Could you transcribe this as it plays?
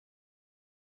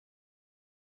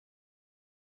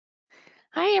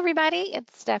Hi, everybody.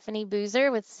 It's Stephanie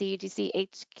Boozer with CUGC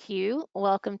HQ.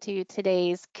 Welcome to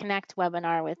today's Connect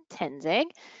webinar with Tenzig.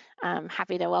 I'm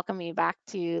happy to welcome you back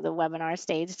to the webinar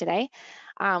stage today.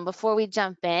 Before we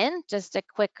jump in, just a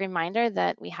quick reminder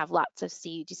that we have lots of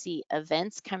CUGC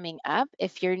events coming up.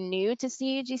 If you're new to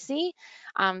CUGC,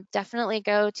 definitely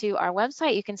go to our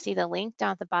website. You can see the link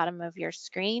down at the bottom of your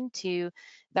screen to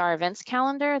our events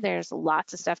calendar. There's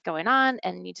lots of stuff going on,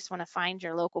 and you just want to find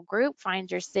your local group,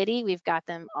 find your city. We've got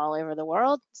them all over the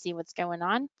world. See what's going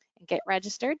on and get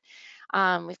registered.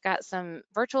 We've got some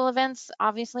virtual events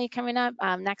obviously coming up.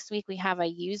 Next week we have a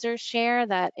user share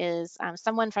that is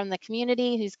someone from the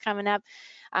community who's coming up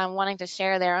wanting to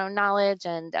share their own knowledge,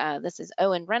 and this is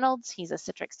Owen Reynolds. He's a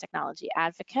Citrix technology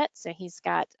advocate, so he's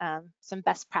got some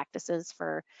best practices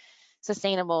for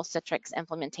sustainable Citrix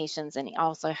implementations, and he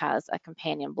also has a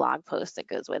companion blog post that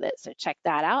goes with it, so check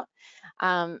that out.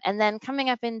 And then coming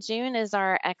up in June is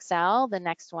our XL. The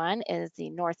next one is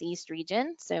the Northeast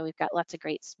region, so we've got lots of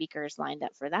great speakers lined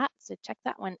up for that, so check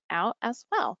that one out as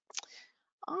well.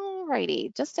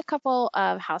 Alrighty, just a couple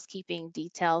of housekeeping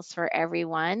details for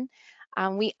everyone.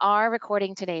 We are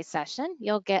recording today's session.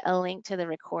 You'll get a link to the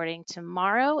recording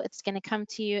tomorrow. It's going to come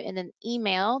to you in an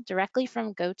email directly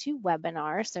from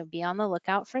GoToWebinar, so be on the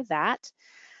lookout for that.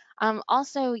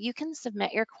 Also, you can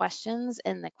submit your questions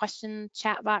in the question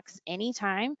chat box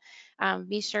anytime.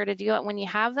 Be sure to do it when you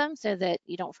have them so that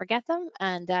you don't forget them,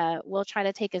 and we'll try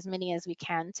to take as many as we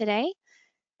can today.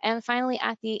 And finally,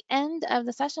 at the end of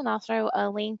the session, I'll throw a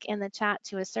link in the chat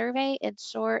to a survey. It's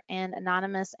short and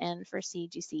anonymous and for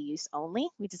CUGC use only.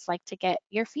 We just like to get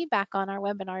your feedback on our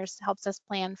webinars, helps us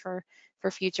plan for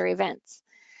future events.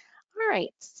 All right,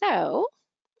 so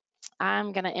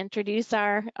I'm going to introduce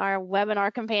our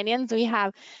webinar companions. We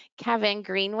have Kevin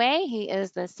Greenway. He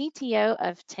is the CTO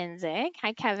of Tenzig.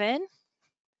 Hi, Kevin. I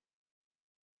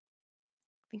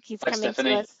think he's Hi, coming Stephanie.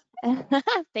 to us.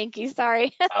 Thank you.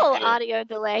 Sorry, a little audio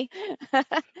delay.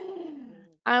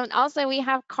 Also, we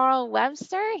have Carl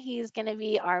Webster. He's going to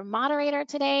be our moderator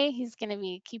today. He's going to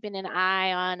be keeping an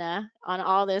eye on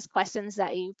all those questions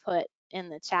that you put in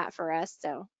the chat for us.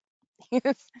 So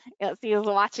yes, he is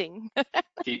watching.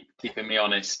 Keeping me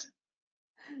honest.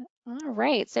 All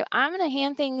right, so I'm going to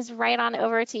hand things right on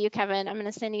over to you, Kevin. I'm going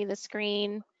to send you the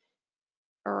screen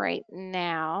right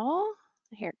now.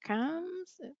 Here it comes.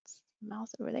 It's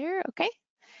mouse over there. Okay.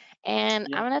 And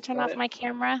Yeah, I'm going to turn off my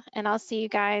camera, and I'll see you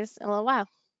guys in a little while.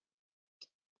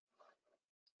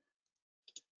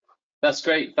 That's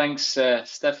great. Thanks,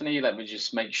 Stephanie. Let me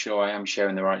just make sure I am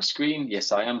sharing the right screen.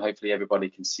 Yes, I am. Hopefully everybody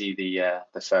can see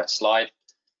the first slide.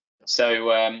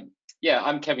 So yeah,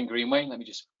 I'm Kevin Greenway. Let me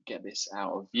just get this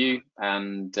out of view.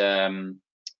 And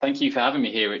thank you for having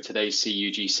me here at today's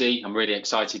CUGC. I'm really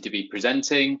excited to be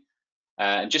presenting.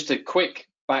 And just a quick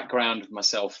background of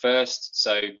myself first.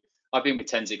 So I've been with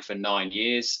Tenzig for 9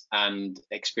 years and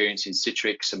experiencing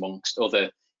Citrix amongst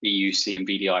other EUC and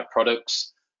VDI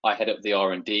products. I head up the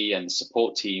R&D and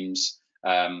support teams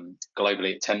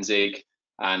globally at Tenzig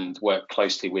and work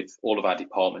closely with all of our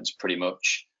departments pretty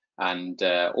much, and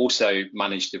also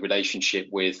manage the relationship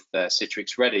with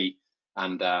Citrix Ready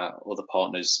and other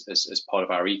partners as part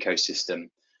of our ecosystem.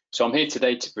 So I'm here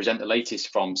today to present the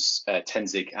latest from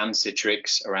Tenzig and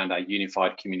Citrix around our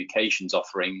unified communications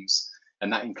offerings,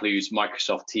 and that includes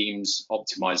Microsoft Teams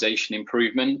Optimization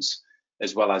improvements,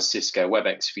 as well as Cisco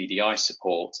Webex VDI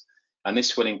Support. And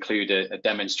this will include a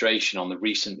demonstration on the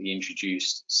recently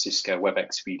introduced Cisco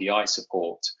Webex VDI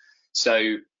Support.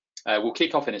 So we'll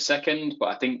kick off in a second, but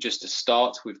I think just to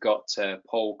start, we've got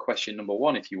poll question number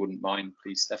 1, if you wouldn't mind,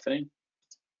 please, Stephanie.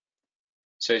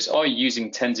 So it's, are you using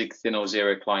Tenzig Thin or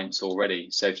Zero clients already?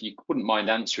 So if you wouldn't mind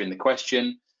answering the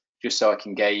question, just so I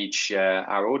can gauge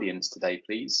our audience today,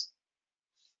 please.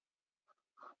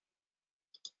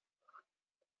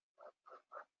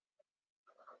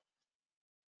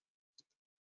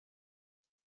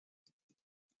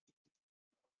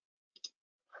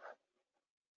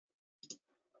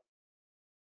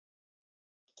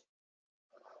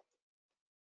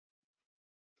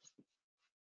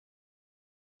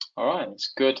 All right,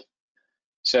 it's good.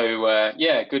 So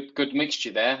yeah, good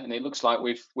mixture there, and it looks like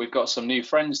we've got some new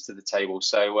friends to the table.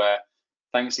 So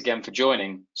thanks again for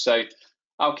joining. So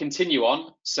I'll continue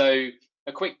on. So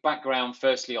a quick background,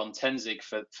 firstly, on Tenzig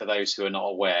for those who are not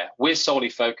aware. We're solely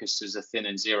focused as a thin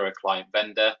and zero client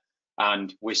vendor,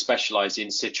 and we're specialised in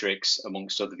Citrix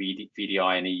amongst other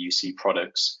VDI and EUC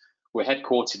products. We're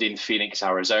headquartered in Phoenix,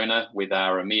 Arizona, with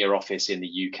our EMEA office in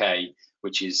the UK,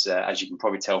 which is, as you can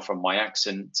probably tell from my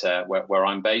accent, where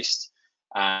I'm based.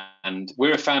 And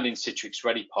we're a founding Citrix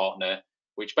Ready partner,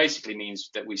 which basically means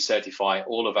that we certify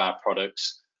all of our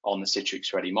products on the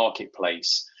Citrix Ready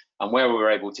marketplace. And where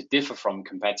we're able to differ from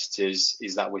competitors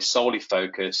is that we're solely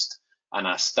focused, and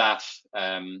our staff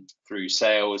through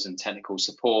sales and technical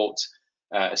support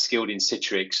are skilled in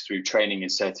Citrix through training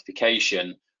and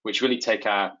certification, which really take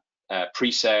our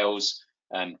pre-sales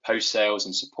and post-sales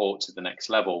and support to the next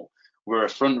level. We're a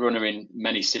front runner in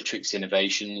many Citrix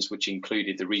innovations, which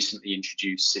included the recently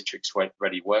introduced Citrix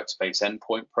Ready Workspace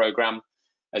endpoint program,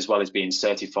 as well as being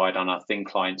certified on our thin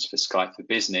clients for Skype for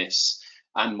Business,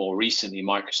 and more recently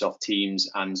Microsoft Teams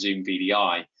and Zoom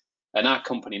VDI. And our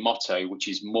company motto, which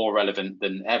is more relevant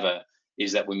than ever,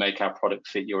 is that we make our product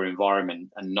fit your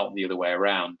environment and not the other way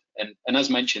around. And as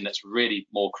mentioned, that's really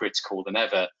more critical than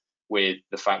ever with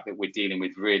the fact that we're dealing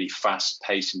with really fast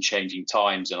paced and changing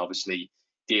times, and obviously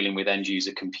dealing with end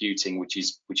user computing, which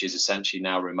is essentially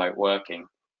now remote working.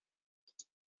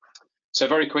 So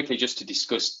very quickly, just to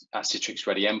discuss our Citrix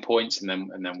Ready endpoints, and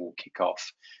then we'll kick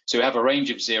off. So we have a range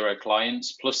of 0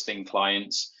 clients plus thin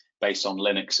clients based on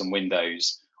Linux and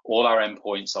Windows. All our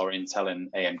endpoints are Intel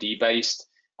and AMD based,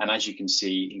 and as you can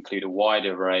see, include a wide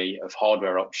array of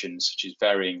hardware options such as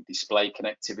varying display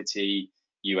connectivity,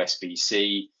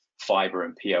 USB-C, fiber,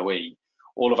 and PoE.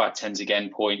 All of our Tenzig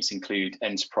endpoints include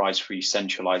enterprise-free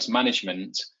centralized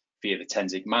management via the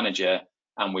Tenzig Manager,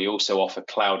 and we also offer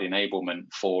cloud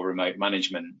enablement for remote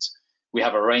management. We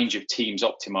have a range of Teams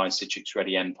optimized Citrix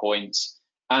Ready endpoints,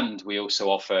 and we also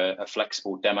offer a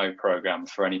flexible demo program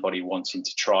for anybody wanting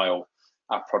to trial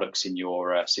our products in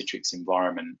your Citrix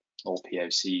environment, or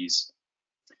POCs.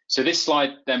 So this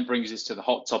slide then brings us to the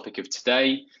hot topic of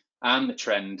today and the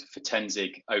trend for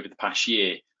Tenzig over the past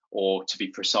year, or to be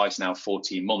precise now,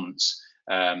 14 months.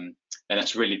 And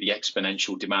that's really the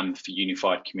exponential demand for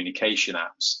unified communication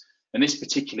apps. And this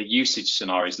particular usage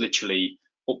scenario is literally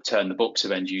upturn the books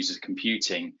of end user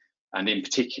computing, and in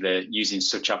particular using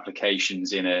such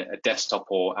applications in a desktop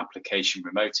or application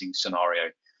remoting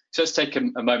scenario. So let's take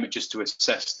a moment just to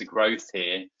assess the growth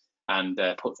here and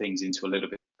put things into a little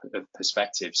bit of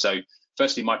perspective. So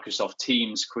firstly, Microsoft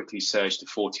Teams quickly surged to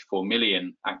 44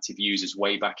 million active users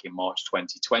way back in March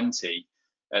 2020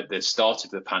 at the start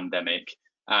of the pandemic.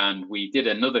 And we did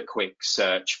another quick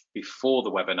search before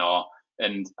the webinar.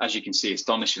 And as you can see,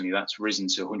 astonishingly, that's risen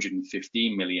to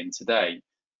 115 million today.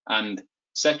 And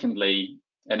secondly,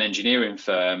 an engineering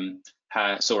firm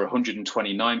saw a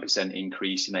 129%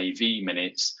 increase in AV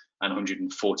minutes and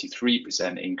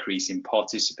 143% increase in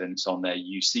participants on their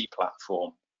UC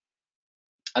platform.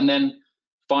 And then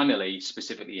finally,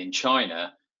 specifically in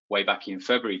China, way back in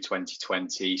February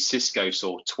 2020, Cisco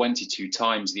saw 22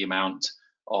 times the amount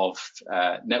of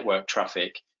network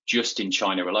traffic just in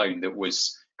China alone that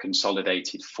was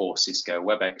consolidated for Cisco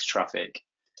Webex traffic.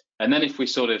 And then if we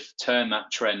sort of turn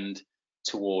that trend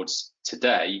towards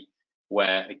today,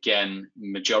 where again,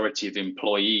 majority of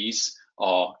employees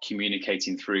are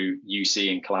communicating through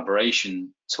UC and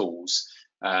collaboration tools.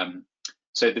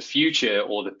 So the future,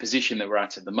 or the position that we're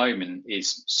at the moment,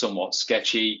 is somewhat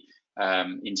sketchy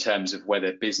in terms of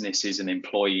whether businesses and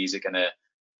employees are going to,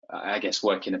 I guess,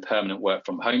 work in a permanent work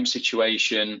from home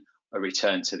situation, a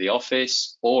return to the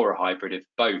office, or a hybrid of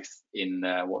both in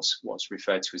what's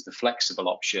referred to as the flexible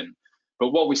option. But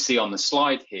what we see on the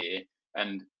slide here,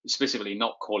 and specifically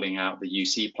not calling out the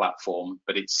UC platform,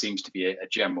 but it seems to be a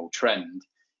general trend,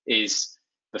 is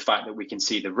the fact that we can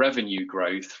see the revenue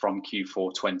growth from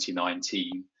Q4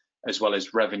 2019, as well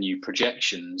as revenue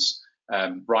projections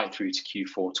right through to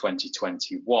Q4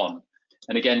 2021.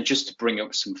 And again, just to bring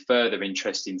up some further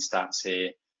interesting stats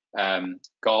here,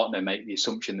 Gartner make the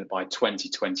assumption that by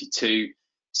 2022,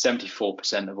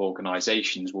 74% of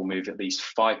organizations will move at least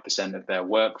 5% of their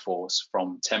workforce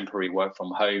from temporary work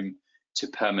from home to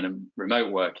permanent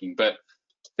remote working. But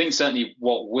I think certainly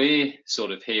what we're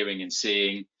sort of hearing and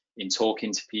seeing in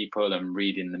talking to people and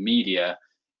reading the media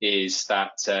is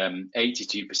that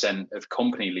 82% of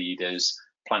company leaders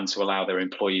plan to allow their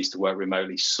employees to work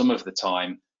remotely some of the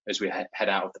time as we head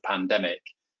out of the pandemic.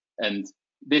 And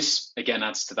this again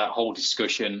adds to that whole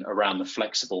discussion around the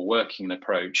flexible working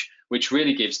approach, which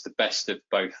really gives the best of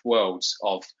both worlds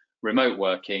of remote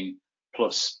working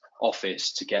plus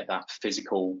office to get that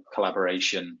physical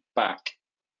collaboration back.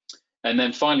 And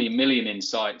then finally, Million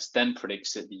Insights then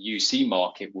predicts that the UC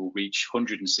market will reach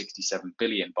 167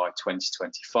 billion by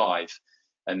 2025.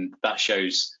 And that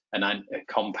shows a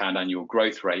compound annual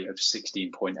growth rate of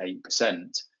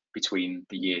 16.8% between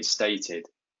the years stated.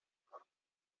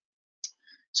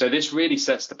 So this really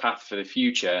sets the path for the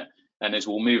future. And as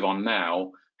we'll move on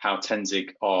now, how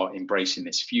Tenzig are embracing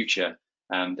this future.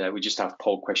 And we just have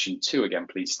poll question 2 again,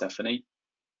 please, Stephanie.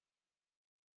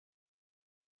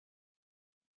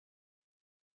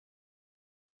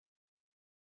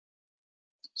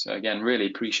 So again, really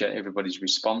appreciate everybody's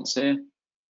response here.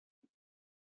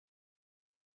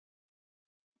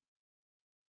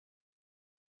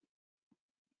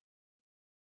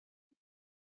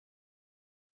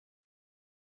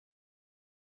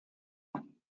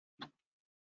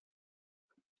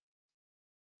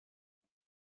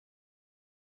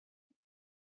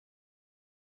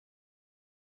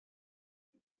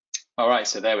 All right,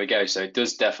 so there we go. So it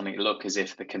does definitely look as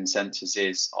if the consensus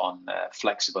is on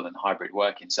flexible and hybrid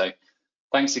working. So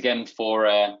thanks again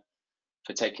for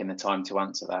taking the time to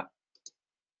answer that.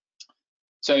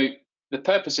 So the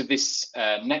purpose of this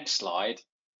next slide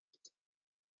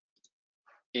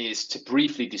is to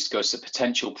briefly discuss a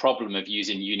potential problem of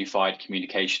using unified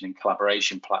communication and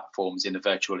collaboration platforms in a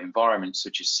virtual environment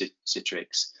such as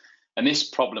Citrix. And this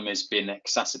problem has been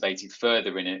exacerbated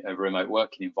further in a remote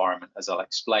working environment, as I'll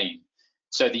explain.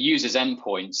 So the user's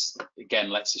endpoints, again,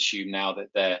 let's assume now that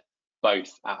they're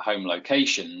both at home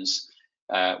locations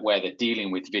where they're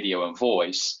dealing with video and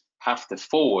voice, have to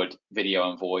forward video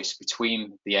and voice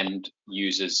between the end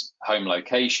user's home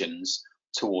locations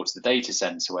towards the data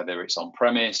center, whether it's on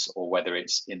premise or whether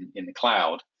it's in the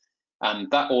cloud. And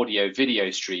that audio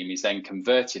video stream is then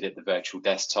converted at the virtual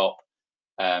desktop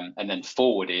and then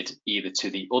forwarded either to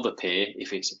the other peer,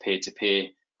 if it's a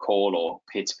peer-to-peer call or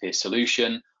peer-to-peer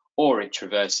solution, or it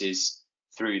traverses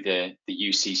through the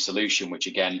UC solution, which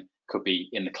again could be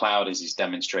in the cloud as is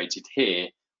demonstrated here,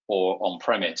 or on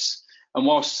premise. And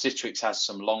whilst Citrix has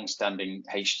some long-standing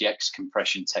HDX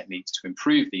compression techniques to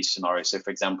improve these scenarios, so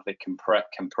for example, it can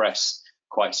compress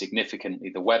quite significantly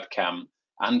the webcam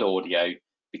and audio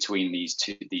between these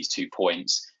two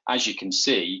points, as you can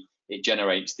see, it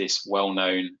generates this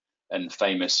well-known and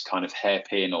famous kind of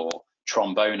hairpin or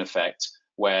trombone effect,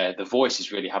 where the voice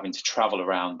is really having to travel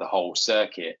around the whole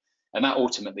circuit. And that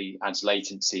ultimately adds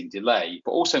latency and delay,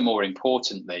 but also more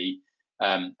importantly,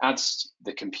 adds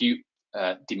the compute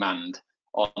demand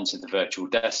onto the virtual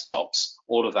desktops.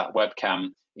 All of that webcam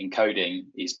encoding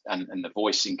is and the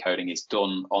voice encoding is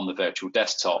done on the virtual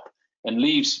desktop and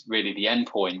leaves really the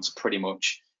endpoints pretty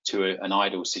much to an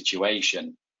idle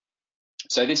situation.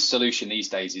 So this solution these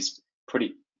days is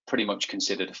pretty much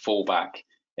considered a fallback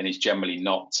and is generally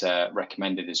not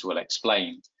recommended, as we'll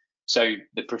explain. So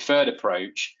the preferred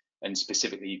approach, and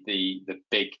specifically the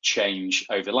big change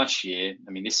over the last year,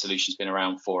 I mean, this solution's been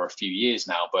around for a few years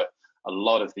now, but a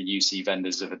lot of the UC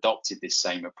vendors have adopted this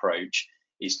same approach,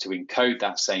 is to encode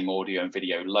that same audio and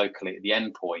video locally at the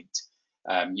endpoint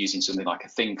using something like a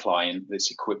thin client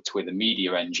that's equipped with a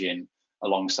media engine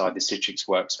alongside the Citrix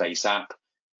Workspace app,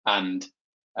 and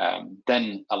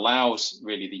then allows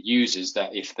really the users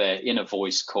that if they're in a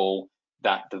voice call,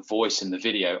 that the voice and the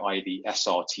video, i.e. the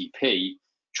SRTP,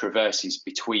 traverses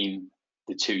between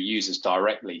the two users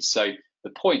directly. So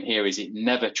the point here is it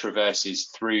never traverses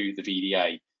through the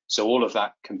VDA. So all of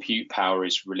that compute power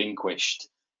is relinquished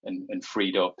and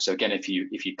freed up. So again, if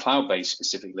you cloud-based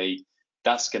specifically,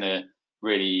 that's going to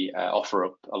really offer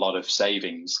up a lot of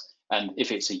savings. And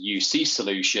if it's a UC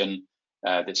solution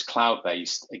that's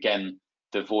cloud-based, again,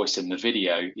 the voice and the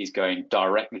video is going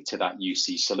directly to that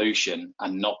UC solution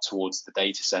and not towards the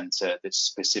data center that's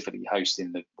specifically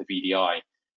hosting the VDI.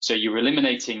 So you're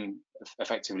eliminating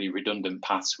effectively redundant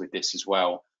paths with this as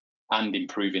well, and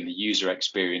improving the user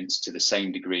experience to the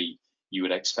same degree you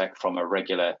would expect from a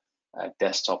regular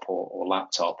desktop or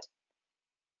laptop.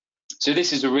 So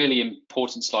this is a really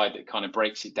important slide that kind of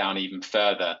breaks it down even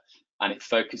further, and it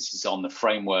focuses on the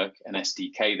framework and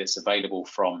SDK that's available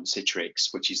from Citrix,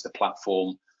 which is the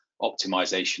platform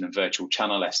optimization and virtual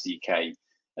channel SDK.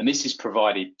 And this is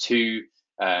provided to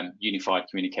unified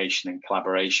communication and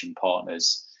collaboration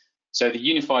partners. So the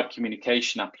unified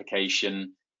communication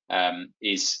application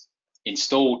is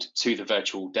installed to the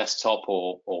virtual desktop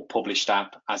or published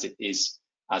app as it is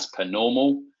as per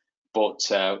normal. But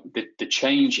the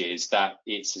change is that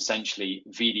it's essentially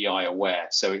VDI aware.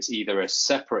 So it's either a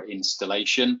separate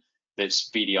installation that's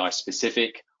VDI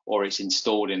specific, or it's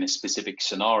installed in a specific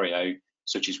scenario,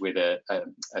 such as with a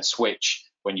switch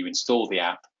when you install the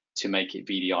app to make it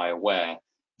VDI aware.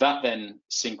 That then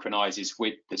synchronizes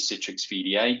with the Citrix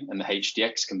VDA and the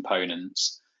HDX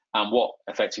components. And what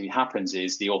effectively happens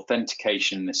is the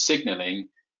authentication and the signaling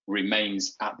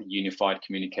remains at the unified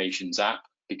communications app,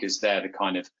 because they're the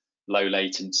kind of low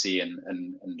latency and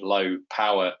low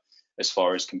power as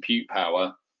far as compute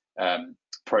power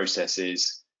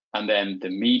processes. And then the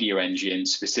media engine,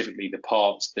 specifically the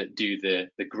parts that do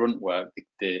the grunt work,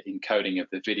 the encoding of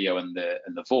the video and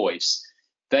the voice,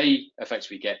 they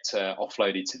effectively get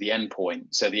offloaded to the endpoint.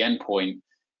 So the endpoint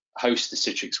hosts the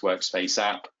Citrix Workspace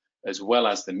app as well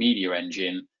as the media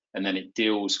engine, and then it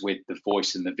deals with the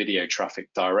voice and the video traffic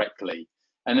directly,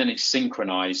 and then it's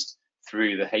synchronized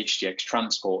through the HDX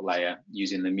transport layer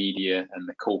using the media and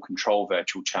the call control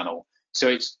virtual channel. So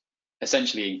it's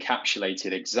essentially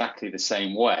encapsulated exactly the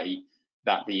same way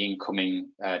that the incoming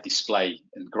display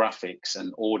and graphics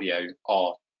and audio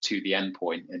are to the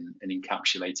endpoint and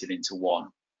encapsulated into one.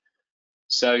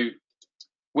 So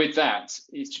with that,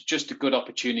 it's just a good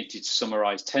opportunity to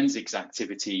summarize Tenzig's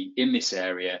activity in this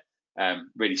area,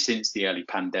 really since the early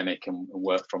pandemic and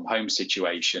work from home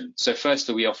situation. So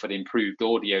firstly, we offered improved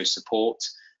audio support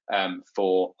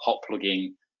for hot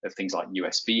plugging of things like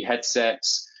USB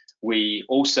headsets. We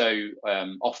also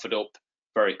offered up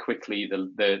very quickly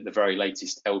the very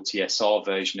latest LTSR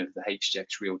version of the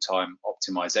HDX real-time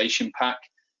optimization pack,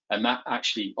 and that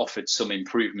actually offered some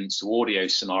improvements to audio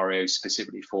scenarios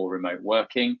specifically for remote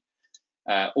working.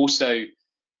 Also,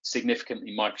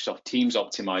 significantly, Microsoft Teams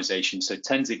Optimization. So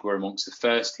Tenzig were amongst the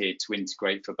first here to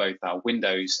integrate for both our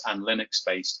Windows and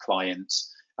Linux-based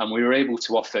clients, and we were able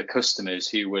to offer customers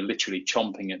who were literally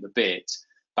chomping at the bit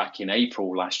back in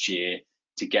April last year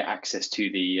to get access to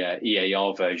the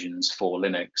EAR versions for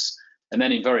Linux. And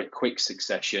then in very quick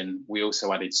succession, we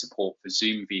also added support for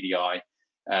Zoom VDI,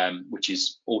 which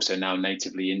is also now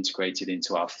natively integrated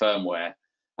into our firmware.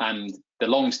 And the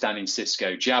long-standing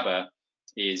Cisco Jabber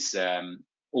is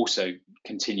also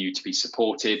continued to be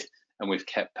supported, and we've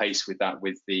kept pace with that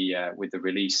with the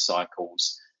release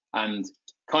cycles. And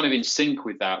kind of in sync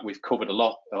with that, we've covered a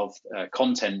lot of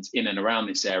content in and around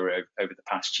this area over the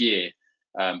past year,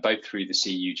 both through the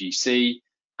CUGC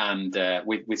and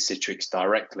with Citrix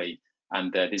directly.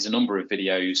 And there's a number of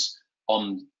videos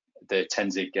on the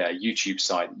Tenzig YouTube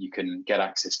site that you can get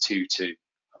access to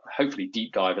hopefully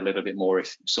deep dive a little bit more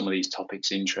if some of these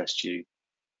topics interest you.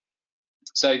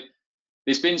 So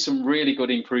there's been some really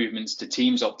good improvements to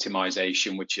Teams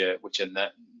optimization, which are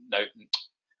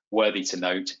worthy to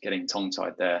note, getting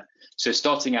tongue-tied there. So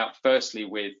starting out firstly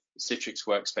with Citrix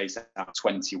Workspace app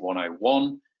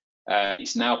 2101,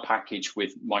 it's now packaged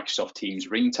with Microsoft Teams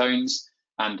ringtones,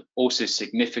 and also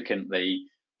significantly,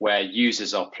 where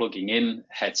users are plugging in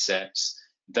headsets,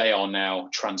 they are now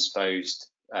transposed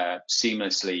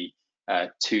seamlessly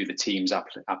to the Teams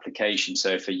application. So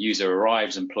if a user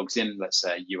arrives and plugs in, let's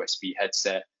say, a USB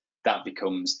headset, that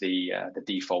becomes the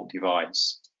default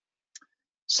device.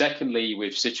 Secondly,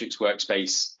 with Citrix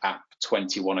Workspace app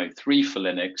 2103 for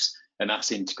Linux, and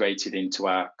that's integrated into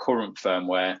our current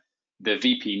firmware, the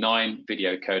VP9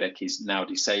 video codec is now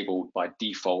disabled by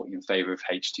default in favor of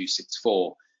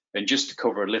H.264. And just to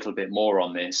cover a little bit more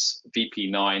on this,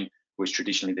 VP9 was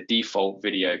traditionally the default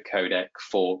video codec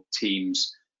for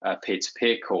Teams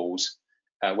peer-to-peer calls,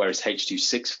 whereas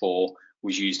H.264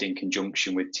 was used in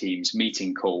conjunction with Teams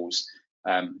meeting calls.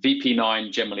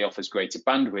 VP9 generally offers greater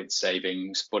bandwidth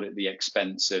savings, but at the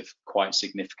expense of quite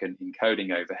significant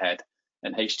encoding overhead,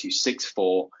 and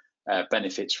H.264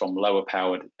 benefits from lower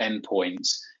powered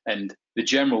endpoints. And the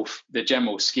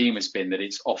general scheme has been that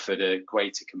it's offered a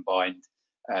greater combined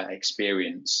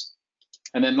experience.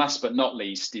 And then last but not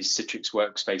least is Citrix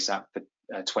Workspace app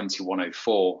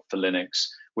 2104 for Linux,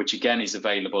 which again is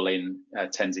available in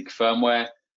Tenzig firmware,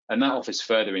 and that offers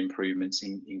further improvements,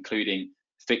 including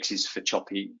fixes for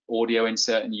choppy audio in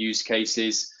certain use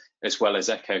cases, as well as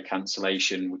echo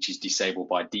cancellation, which is disabled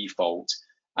by default.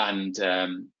 And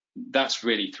that's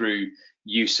really through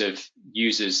use of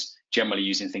users generally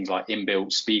using things like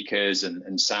inbuilt speakers and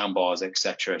soundbars,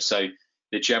 etc. So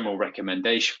the general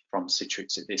recommendation from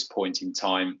Citrix at this point in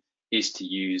time is to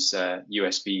use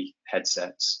USB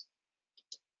headsets.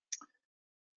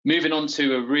 Moving on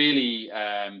to a really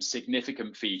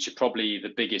significant feature, probably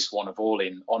the biggest one of all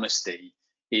in honesty,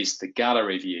 is the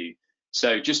gallery view.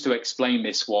 So just to explain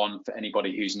this one for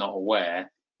anybody who's not aware,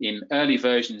 in early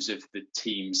versions of the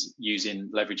Teams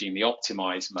leveraging the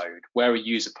optimize mode, where a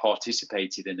user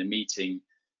participated in a meeting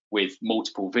with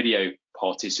multiple video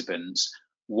participants,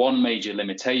 one major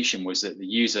limitation was that the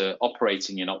user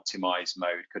operating in optimize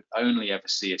mode could only ever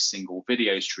see a single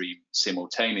video stream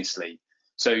simultaneously.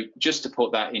 So just to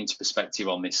put that into perspective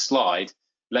on this slide,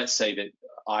 let's say that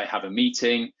I have a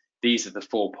meeting, these are the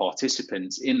 4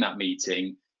 participants in that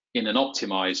meeting. In an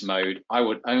optimized mode, I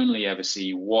would only ever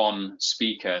see one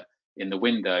speaker in the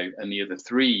window, and the other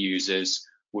 3 users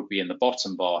would be in the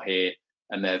bottom bar here,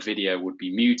 and their video would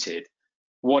be muted.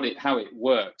 How it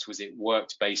worked was it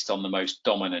worked based on the most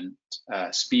dominant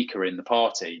speaker in the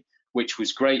party, which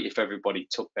was great if everybody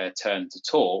took their turn to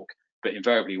talk. But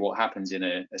invariably, what happens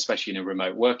especially in a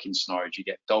remote working scenario, you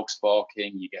get dogs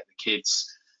barking, you get the kids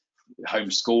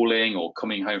homeschooling or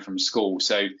coming home from school.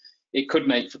 So it could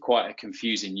make for quite a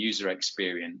confusing user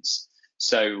experience.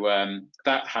 So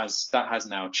that has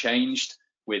now changed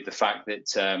with the fact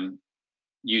that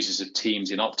users of Teams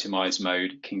in optimized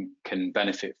mode can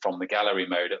benefit from the gallery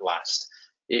mode at last.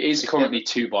 It is currently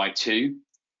 2x2.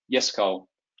 Yes, Carl.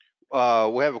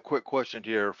 We have a quick question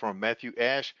here from Matthew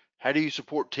Ash. How do you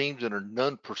support Teams in a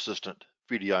non-persistent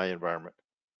VDI environment?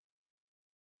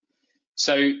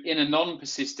 So in a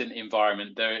non-persistent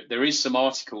environment, there is some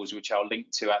articles which I'll link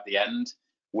to at the end,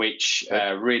 which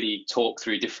really talk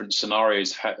through different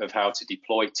scenarios of how to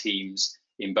deploy Teams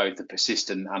in both a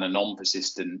persistent and a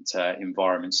non-persistent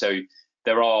environment. So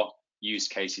there are use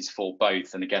cases for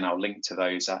both, and again, I'll link to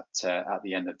those at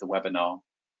the end of the webinar.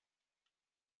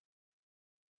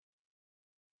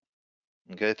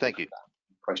 Okay, thank you.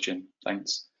 Question,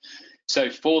 thanks. So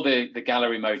for the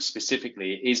gallery mode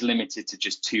specifically, it is limited to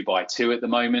just 2x2 at the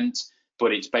moment,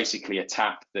 but it's basically a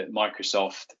tap that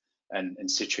Microsoft and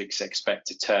Citrix expect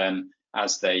to turn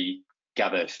as they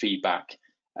gather feedback.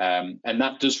 And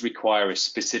that does require a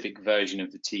specific version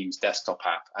of the Teams desktop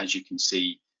app, as you can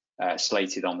see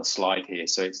slated on the slide here.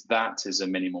 So it's that as a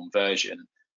minimum version.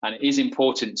 And it is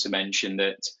important to mention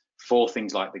that for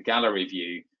things like the gallery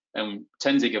view, and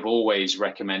Tenzing have always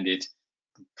recommended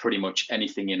pretty much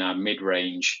anything in our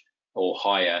mid-range or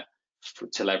higher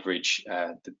to leverage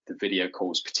the video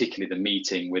calls, particularly the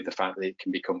meeting, with the fact that it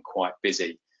can become quite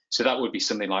busy. So that would be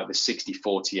something like the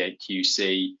 6048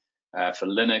 QC for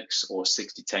Linux, or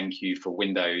 6010Q for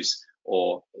Windows,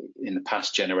 or in the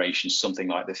past generations, something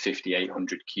like the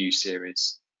 5800Q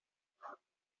series.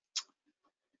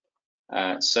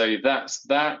 So that's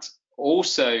that.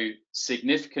 Also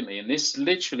significantly, and this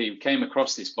literally came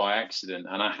across this by accident,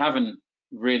 and I haven't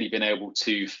really been able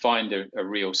to find a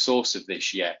real source of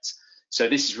this yet. So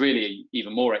this is really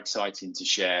even more exciting to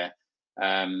share.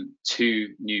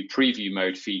 2 new preview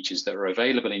mode features that are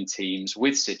available in Teams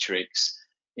with Citrix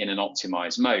in an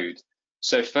optimized mode.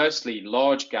 So firstly,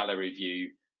 large gallery view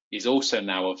is also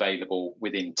now available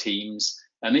within Teams,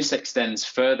 and this extends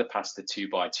further past the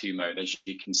 2x2 mode, as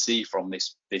you can see from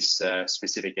this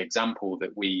specific example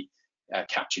that we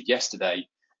captured yesterday.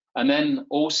 And then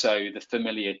also the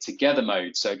familiar together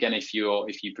mode. So again, if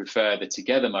you prefer the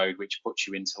together mode, which puts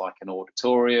you into like an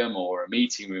auditorium or a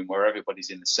meeting room where everybody's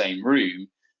in the same room,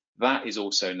 that is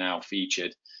also now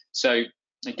featured. So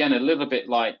again, a little bit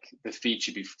like the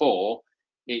feature before,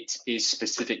 it is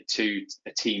specific to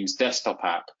a Teams desktop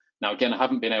app. Now, again, I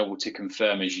haven't been able to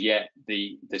confirm as yet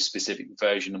the specific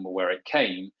version number where it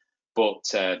came, but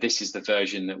this is the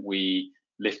version that we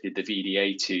lifted the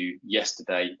VDA to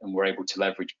yesterday, and we're able to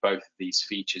leverage both of these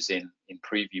features in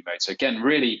preview mode. So again,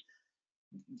 really,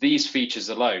 these features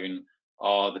alone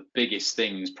are the biggest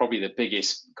things, probably the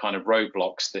biggest kind of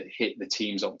roadblocks that hit the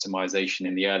Teams optimization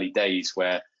in the early days,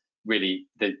 where really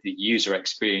the user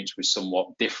experience was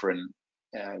somewhat different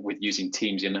with using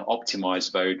Teams in an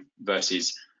optimized mode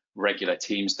versus regular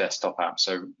Teams desktop app.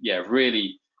 So yeah,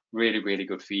 really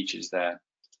good features there.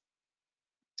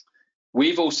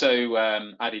 We've also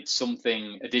added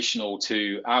something additional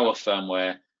to our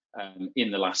firmware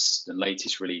in the last and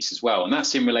latest release as well, and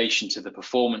that's in relation to the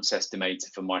performance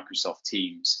estimator for Microsoft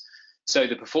Teams. So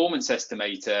the performance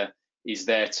estimator is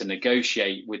there to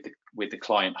negotiate with the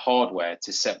client hardware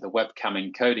to set the webcam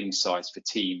encoding size for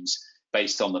Teams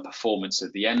based on the performance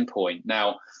of the endpoint.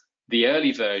 Now, the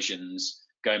early versions,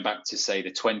 going back to say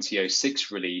the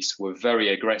 2006 release, were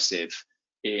very aggressive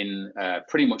in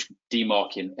pretty much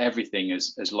demarking everything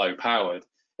as low powered,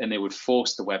 and they would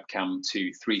force the webcam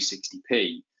to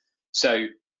 360p. So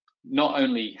not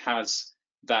only has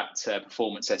that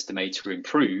performance estimator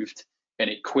improved, and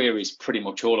it queries pretty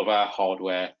much all of our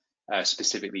hardware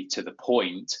specifically to the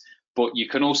point, but you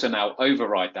can also now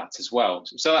override that as well.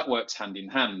 So that works hand in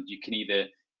hand. You can either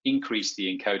increase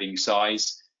the encoding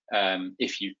size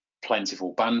if you've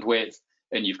plentiful bandwidth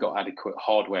and you've got adequate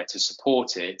hardware to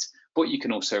support it, but you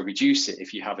can also reduce it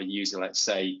if you have a user, let's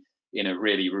say, in a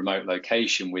really remote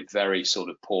location with very sort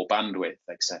of poor bandwidth,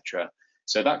 etc.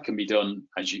 So that can be done,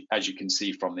 as you can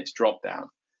see from this drop down.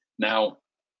 Now,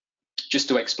 just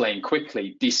to explain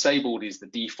quickly, disabled is the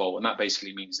default, and that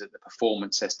basically means that the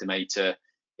performance estimator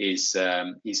is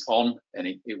on, and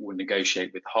it will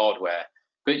negotiate with hardware.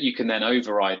 But you can then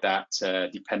override that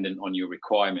dependent on your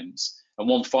requirements. And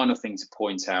one final thing to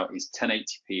point out is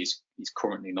 1080p is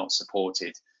currently not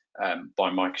supported by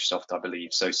Microsoft, I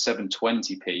believe. So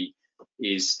 720p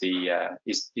is the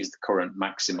current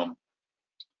maximum.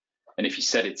 And if you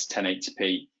set it to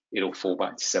 1080p, it'll fall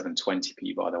back to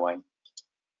 720p, by the way.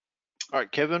 All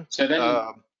right, Kevin. So then,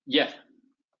 yeah.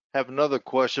 Have another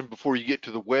question before you get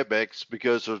to the WebEx,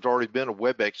 because there's already been a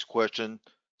WebEx question.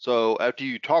 So after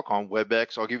you talk on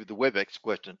WebEx, I'll give you the WebEx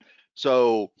question.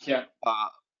 So Yeah.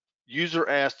 user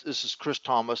asked, this is Chris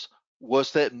Thomas,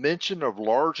 was that mention of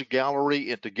large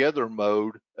gallery and together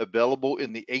mode available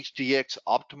in the HDX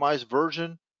optimized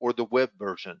version or the web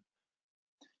version?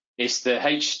 It's a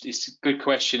good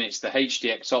question. It's the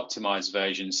HDX optimized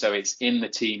version, so it's in the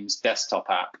Teams desktop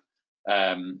app,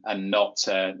 and not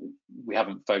we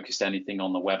haven't focused anything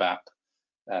on the web app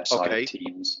side of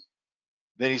Teams.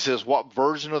 Then he says, what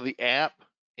version of the app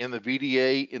in the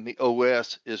VDA in the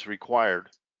OS is required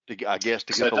to, I guess,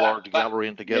 to get the large gallery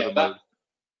and together mode?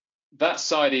 That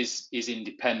side is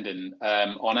independent.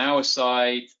 On our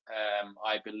side,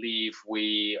 I believe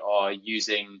we are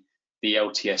using the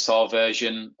LTSR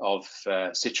version of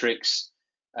Citrix,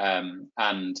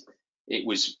 and it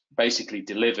was basically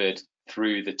delivered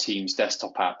through the Teams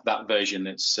desktop app, that version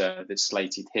that's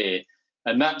slated here.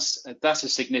 And that's a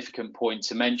significant point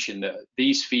to mention, that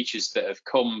these features that have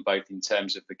come, both in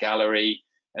terms of the gallery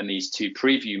and these two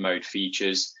preview mode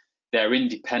features, they're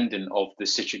independent of the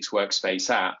Citrix Workspace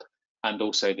app and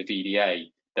also the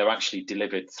VDA. They're actually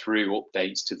delivered through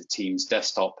updates to the Teams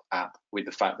desktop app, with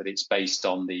the fact that it's based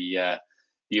on the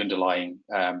underlying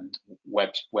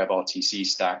WebRTC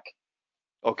stack.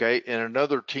 Okay, and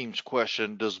another Teams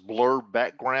question, does blur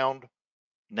background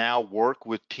now work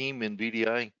with Team in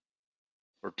VDA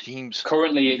or Teams?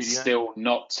 Currently, it's still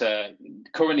not,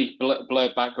 currently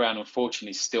blur background,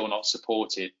 unfortunately, is still not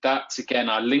supported. That, again,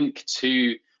 I link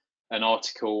to an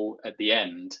article at the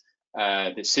end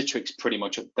that Citrix pretty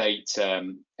much update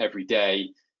every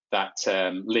day, that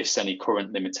lists any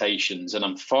current limitations. And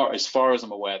as far as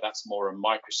I'm aware, that's more a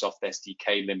Microsoft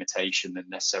SDK limitation than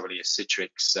necessarily a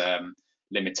Citrix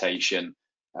limitation.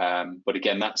 But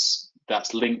again, that's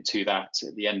linked to that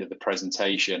at the end of the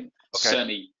presentation. Okay.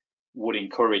 Certainly would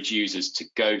encourage users to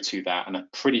go to that, and I'm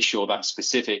pretty sure that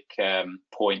specific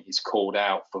point is called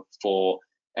out for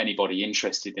anybody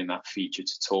interested in that feature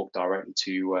to talk directly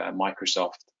to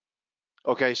Microsoft.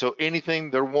 Okay, so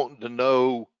anything they're wanting to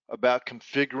know about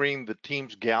configuring the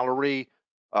Teams gallery,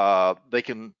 they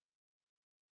can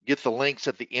get the links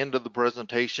at the end of the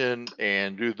presentation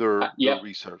and do their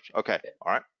research. Okay,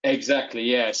 all right. Exactly,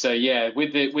 yeah. So yeah,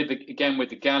 with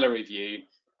the gallery view,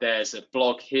 there's a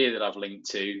blog here that I've linked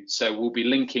to. So we'll be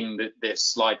linking this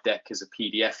slide deck as a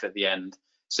PDF at the end.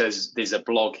 So there's a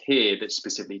blog here that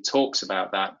specifically talks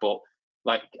about that. But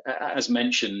like as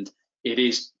mentioned, it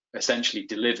is essentially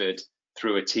delivered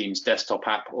through a Teams desktop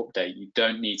app update. You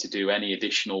don't need to do any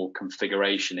additional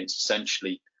configuration. It's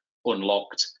essentially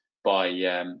unlocked by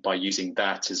using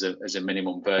that as a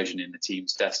minimum version in the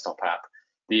Teams desktop app.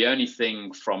 The only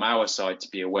thing from our side to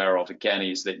be aware of, again,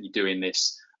 is that you're doing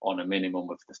this on a minimum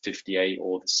of the 58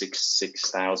 or the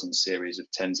 6000 series of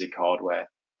Tenzig hardware.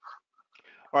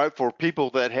 All right, for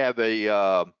people that have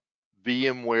a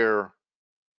VMware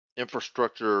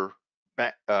infrastructure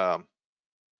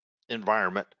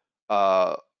environment,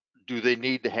 do they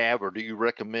need to have, or do you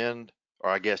recommend, or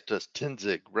I guess does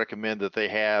Tenzig recommend that they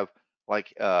have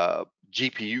like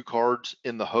GPU cards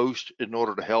in the host in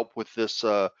order to help with this,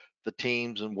 the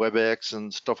Teams and WebEx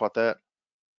and stuff like that?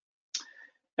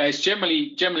 It's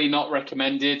generally not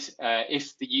recommended.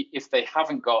 If they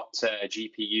haven't got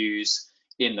GPUs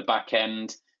in the back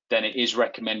end, then it is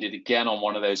recommended, again, on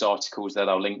one of those articles that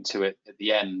I'll link to it at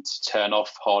the end, to turn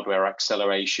off hardware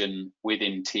acceleration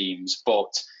within Teams.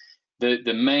 But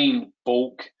the main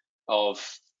bulk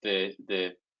of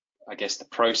the I guess the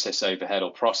process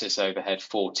overhead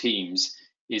for Teams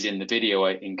is in the video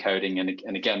encoding,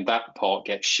 and again, that part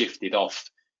gets shifted off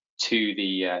to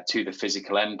the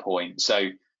physical endpoint. So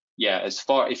yeah,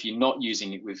 if you're not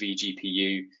using it with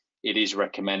vGPU, it is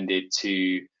recommended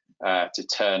to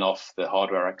turn off the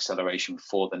hardware acceleration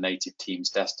for the native Teams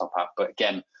desktop app. But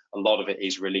again, a lot of it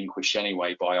is relinquished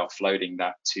anyway by offloading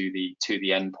that to the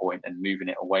endpoint and moving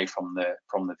it away from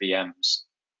the VMs.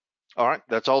 All right,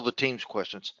 that's all the Teams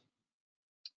questions.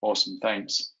 Awesome,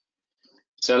 thanks.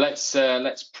 So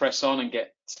let's press on and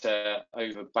get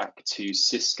over back to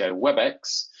Cisco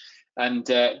Webex. And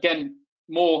again,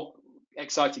 more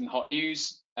exciting hot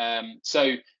news.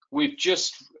 So we've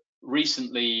just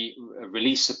recently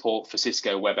released support for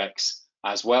Cisco Webex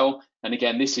as well. And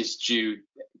again, this is due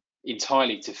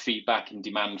entirely to feedback and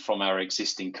demand from our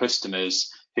existing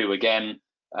customers who, again,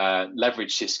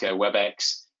 leverage Cisco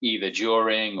Webex either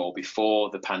during or before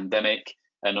the pandemic,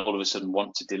 and all of a sudden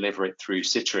want to deliver it through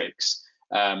Citrix.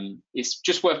 It's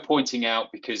just worth pointing out,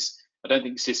 because I don't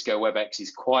think Cisco Webex is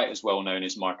quite as well known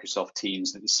as Microsoft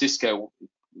Teams, that the Cisco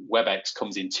Webex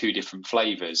comes in two different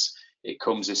flavors. It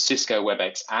comes as Cisco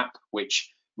Webex App,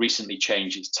 which recently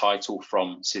changed its title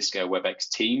from Cisco Webex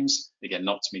Teams, again,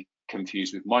 not to be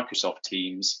confused with Microsoft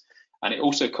Teams. And it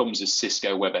also comes as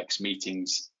Cisco Webex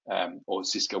Meetings or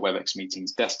Cisco Webex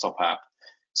Meetings desktop app.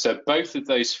 So both of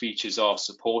those features are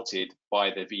supported by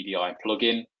the VDI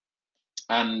plugin,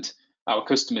 and our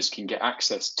customers can get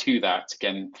access to that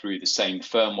again through the same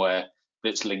firmware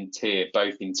that's linked here,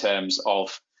 both in terms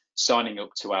of signing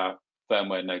up to our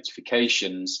firmware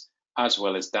notifications as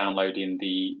well as downloading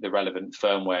the relevant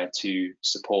firmware to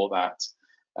support that.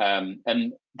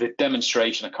 And the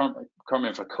demonstration, I can't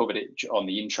remember if I covered it on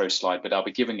the intro slide, but I'll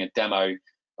be giving a demo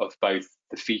of both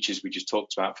the features we just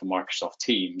talked about for Microsoft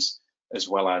Teams, as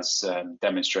well as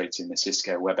demonstrating the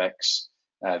Cisco Webex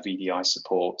VDI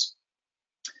support.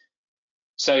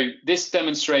 So this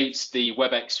demonstrates the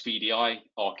Webex VDI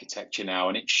architecture now,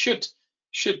 and it should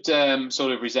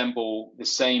sort of resemble the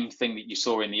same thing that you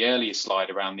saw in the earlier slide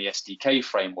around the SDK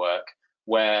framework,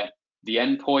 where the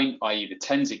endpoint, i.e. the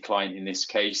Tenzig client in this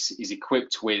case, is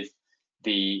equipped with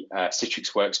the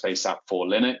Citrix Workspace app for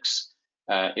Linux.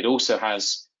 It also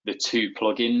has the 2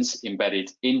 plugins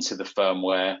embedded into the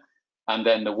firmware, and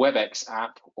then the Webex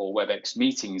app or Webex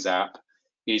Meetings app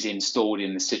is installed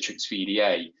in the Citrix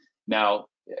VDA. Now,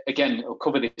 again, I'll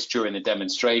cover this during the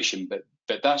demonstration, but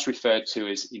that's referred to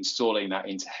as installing that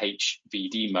into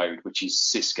HVD mode, which is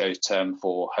Cisco's term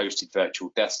for hosted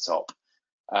virtual desktop.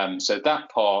 So that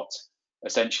part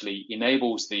essentially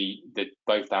enables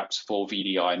both apps for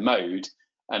VDI mode,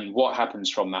 and what happens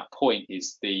from that point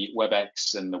is the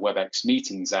Webex and the Webex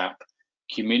Meetings app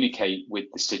communicate with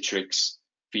the Citrix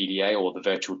VDA or the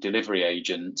virtual delivery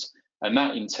agent, and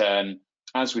that in turn,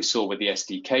 as we saw with the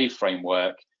SDK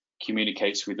framework,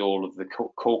 communicates with all of the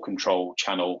core control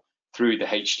channel through the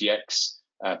HDX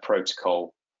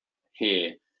protocol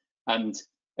here. And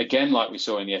again, like we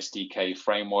saw in the SDK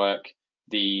framework,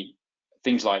 the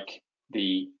things like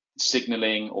the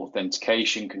signaling,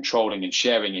 authentication, controlling, and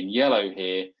sharing in yellow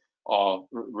here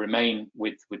remain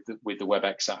with the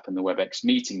Webex app and the Webex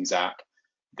Meetings app.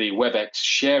 The Webex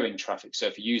sharing traffic, so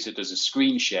if a user does a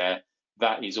screen share,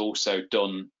 that is also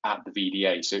done at the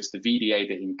VDA. So it's the VDA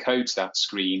that encodes that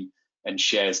screen and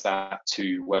shares that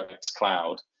to Webex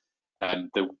Cloud.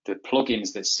 The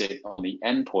plugins that sit on the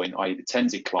endpoint, i.e. the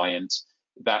Tenzig client,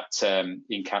 that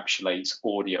encapsulates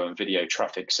audio and video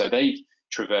traffic. So they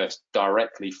traverse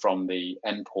directly from the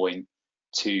endpoint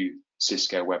to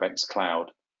Cisco Webex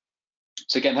Cloud.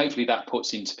 So again, hopefully that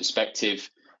puts into perspective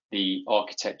the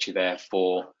architecture there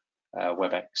for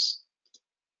Webex.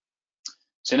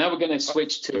 So now we're going to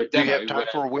switch to a demo. Do you have time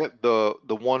for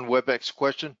the one Webex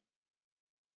question?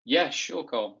 Yeah, sure,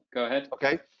 Cole. Go ahead.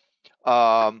 Okay.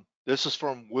 This is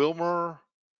from Wilmer.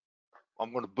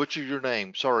 I'm going to butcher your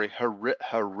name. Sorry,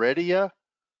 Heredia.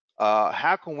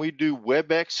 How can we do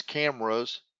Webex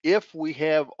cameras if we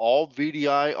have all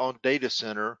VDI on data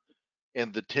center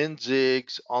and the 10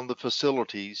 zigs on the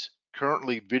facilities?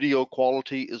 Currently, video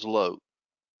quality is low.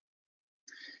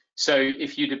 So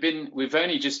if you'd have been, we've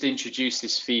only just introduced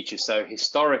this feature. So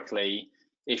historically,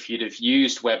 if you'd have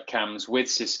used webcams with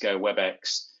Cisco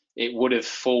Webex, it would have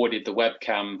forwarded the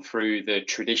webcam through the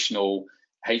traditional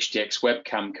HDX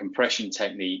webcam compression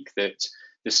technique, that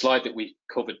the slide that we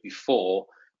covered before,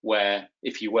 where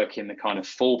if you work in the kind of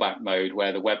fallback mode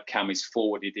where the webcam is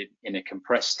forwarded in a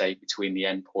compressed state between the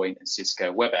endpoint and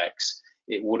Cisco Webex,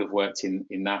 it would have worked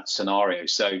in that scenario.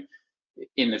 So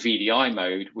in the VDI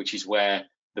mode, which is where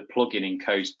the plugin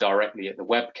encodes directly at the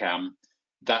webcam,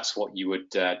 that's what you would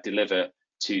deliver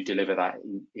to deliver that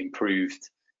improved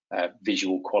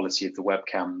visual quality of the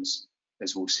webcams,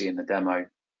 as we'll see in the demo.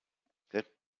 Good.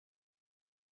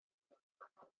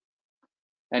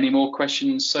 Any more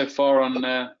questions so far on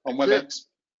Webex?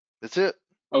 That's it.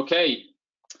 Okay,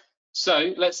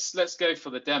 so let's go for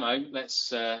the demo.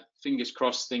 Let's fingers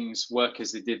crossed things work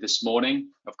as they did this morning.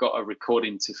 I've got a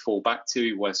recording to fall back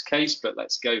to worst case, but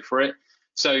let's go for it.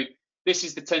 So this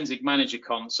is the Tenzig Manager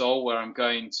console, where I'm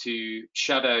going to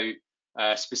shadow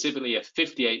specifically a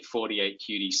 5848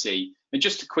 QDC. And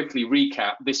just to quickly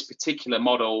recap, this particular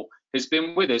model has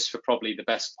been with us for probably the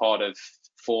best part of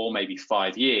 4, maybe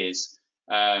 5 years.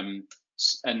 And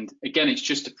again, it's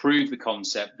just to prove the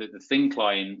concept that the thin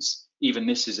clients, even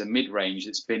this is a mid-range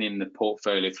that's been in the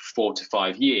portfolio for 4 to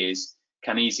 5 years,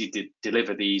 can easily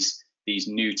deliver these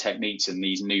new techniques and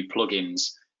these new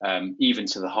plugins, even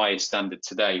to the highest standard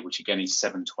today, which again is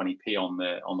 720p on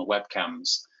the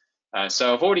webcams.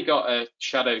 So I've already got a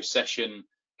shadow session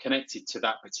connected to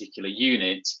that particular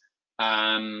unit,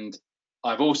 and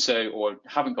I've also, or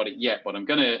haven't got it yet, but I'm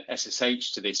going to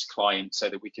SSH to this client so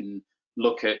that we can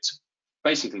look at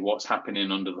basically what's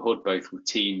happening under the hood, both with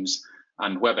Teams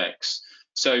and Webex.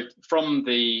 So from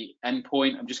the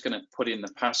endpoint, I'm just going to put in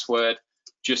the password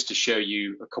just to show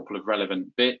you a couple of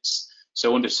relevant bits.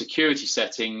 So under security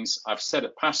settings, I've set a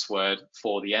password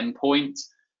for the endpoint,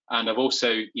 and I've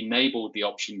also enabled the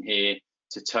option here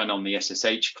to turn on the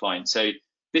SSH client. So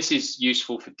this is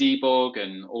useful for debug,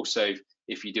 and also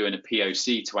if you're doing a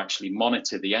POC to actually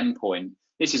monitor the endpoint.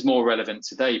 This is more relevant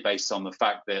today based on the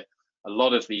fact that a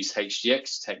lot of these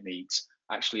HDX techniques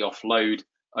actually offload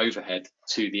overhead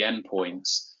to the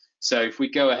endpoints. So if we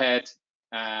go ahead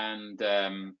and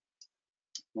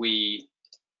we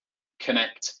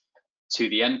connect to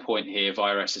the endpoint here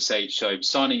via SSH, so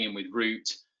signing in with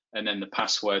root and then the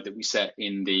password that we set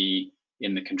in the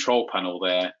control panel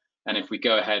there. And if we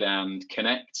go ahead and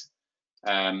connect,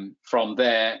 from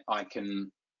there I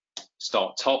can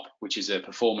start top, which is a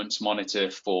performance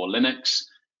monitor for Linux,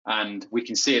 and we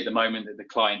can see at the moment that the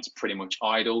client's pretty much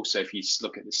idle. So if you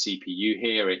look at the CPU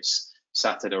here, it's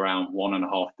sat at around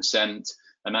 1.5%,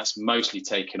 and that's mostly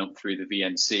taken up through the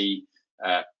VNC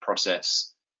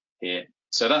process here.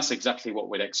 So that's exactly what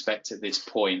we'd expect at this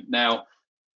point. Now,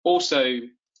 also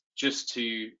just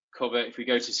to cover, if we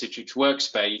go to Citrix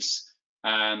Workspace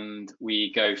and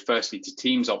we go firstly to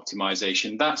Teams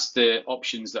Optimization, that's the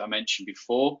options that I mentioned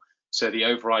before. So the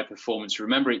override performance,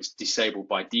 remember it's disabled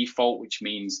by default, which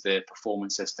means the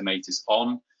performance estimator's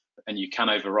on, and you can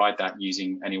override that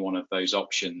using any one of those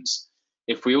options.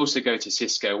 If we also go to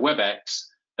Cisco Webex,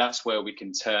 that's where we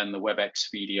can turn the Webex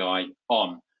VDI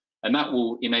on, and that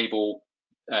will enable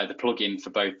the plugin for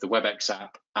both the Webex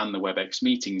app and the Webex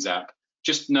Meetings app.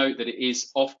 Just note that it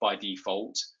is off by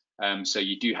default, so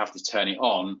you do have to turn it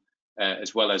on,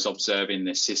 as well as observing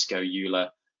the Cisco EULA,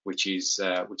 which is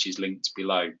linked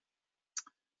below.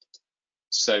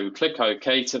 So click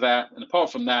OK to that, and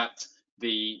apart from that,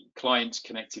 the client's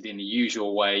connected in the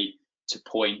usual way to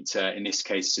point, in this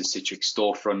case, to Citrix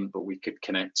Storefront, but we could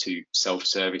connect to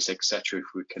self-service, etc. if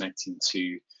we're connecting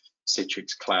to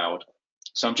Citrix Cloud.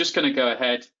 So I'm just going to go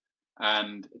ahead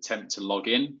and attempt to log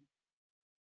in.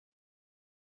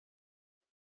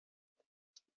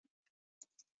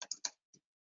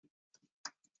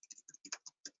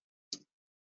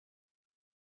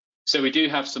 So we do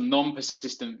have some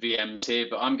non-persistent VMs here,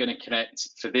 but I'm going to connect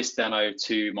for this demo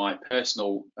to my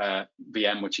personal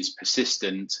VM, which is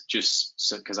persistent, just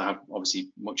so because I have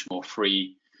obviously much more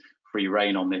free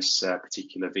reign on this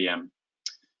particular VM.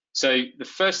 So the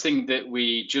first thing that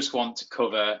we just want to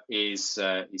cover is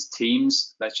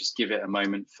Teams. Let's just give it a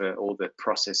moment for all the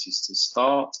processes to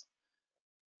start.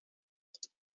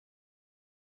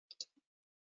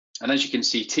 And as you can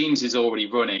see, Teams is already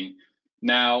running.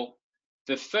 Now,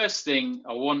 the first thing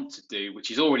I want to do, which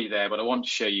is already there, but I want to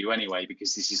show you anyway,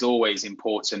 because this is always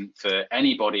important for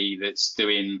anybody that's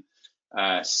doing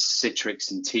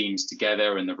Citrix and Teams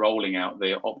together and the rolling out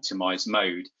the optimized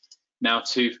mode. Now,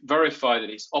 to verify that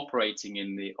it's operating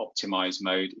in the optimized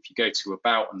mode, if you go to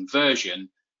About and Version,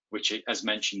 which as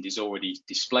mentioned is already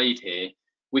displayed here,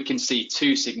 we can see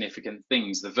two significant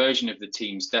things: the version of the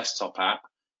Teams desktop app,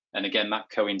 and again, that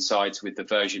coincides with the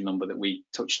version number that we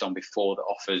touched on before that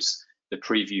offers the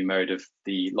preview mode of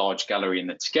the large gallery in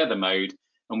the together mode.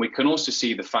 And we can also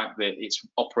see the fact that it's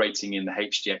operating in the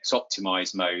HDX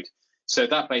optimized mode. So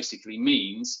that basically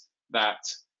means that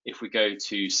if we go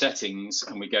to settings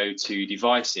and we go to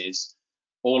devices,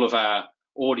 all of our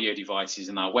audio devices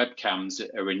and our webcams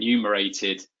are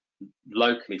enumerated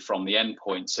locally from the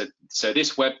endpoint. So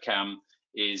this webcam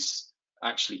is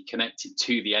actually connected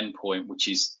to the endpoint, which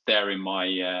is there in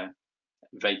my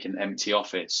vacant empty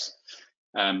office.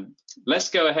 Let's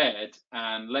go ahead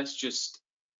and let's just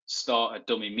start a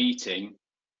dummy meeting.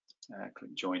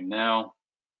 Click join now.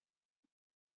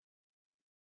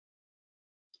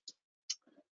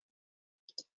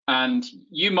 And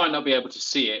you might not be able to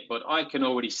see it, but I can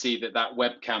already see that that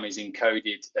webcam is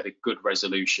encoded at a good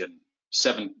resolution,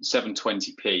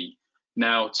 720p.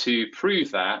 Now, to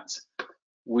prove that,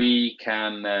 we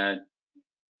can,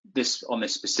 on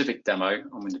this specific demo,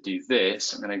 I'm going to do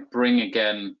this. I'm going to bring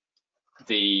again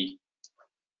the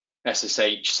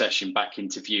SSH session back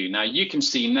into view. Now you can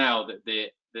see now that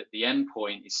the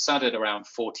endpoint is sat at around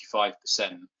 45%,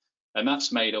 and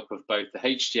that's made up of both the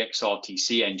HDX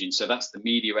RTC engine, so that's the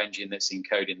media engine that's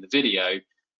encoding the video,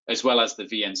 as well as the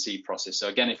VNC process. So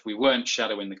again, if we weren't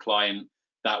shadowing the client,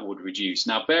 that would reduce.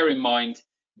 Now bear in mind,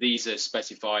 these are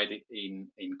specified in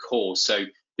cores. So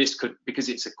this could, because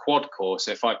it's a quad core,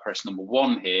 so if I press number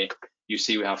 1 here, you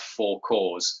see we have 4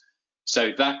 cores.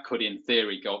 So that could, in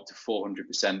theory, go up to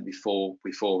 400%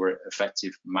 before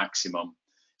effective maximum.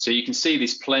 So you can see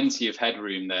there's plenty of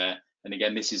headroom there. And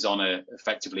again, this is on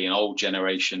effectively an old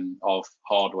generation of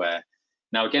hardware.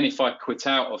 Now, again, if I quit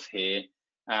out of here,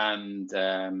 and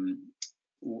the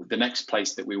next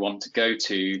place that we want to go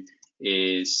to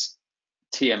is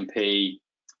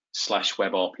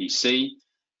tmp/webrpc,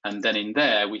 and then in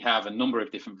there we have a number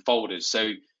of different folders.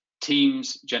 So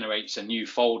Teams generates a new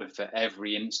folder for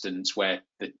every instance where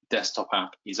the desktop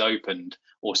app is opened,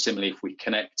 or similarly if we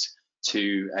connect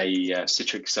to a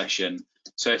Citrix session.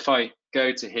 So if I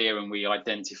go to here and we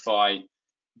identify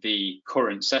the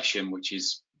current session, which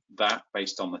is that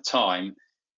based on the time,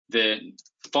 the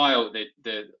file,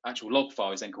 the actual log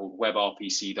file is then called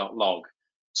webrpc.log.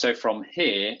 So from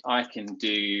here, I can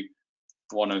do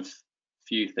one of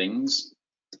few things.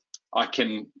 I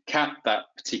can cat that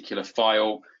particular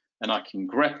file and I can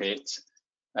grep it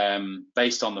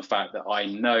based on the fact that I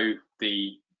know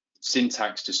the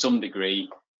syntax to some degree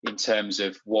in terms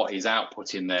of what is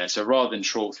output in there. So rather than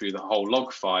trawl through the whole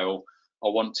log file, I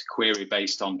want to query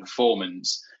based on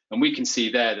performance. And we can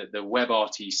see there that the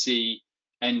WebRTC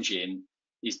engine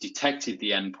is detected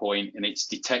the endpoint, and it's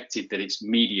detected that it's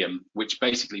medium, which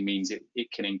basically means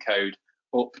it can encode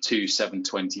up to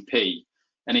 720p.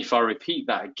 And if I repeat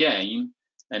that again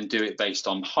and do it based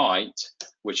on height,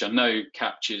 which I know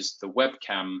captures the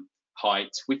webcam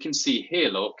height, we can see here,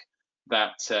 look,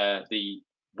 that the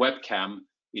webcam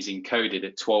is encoded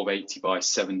at 1280 by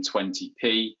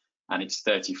 720p, and it's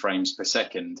 30 frames per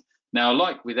second. Now,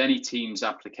 like with any Teams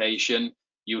application,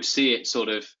 you'll see it sort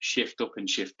of shift up and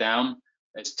shift down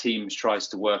as Teams tries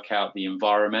to work out the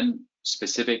environment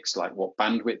specifics, like what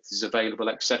bandwidth is available,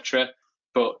 etc.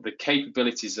 But the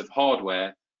capabilities of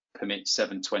hardware permit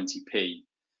 720p.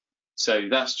 So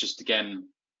that's just, again,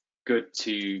 good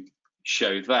to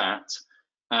show that.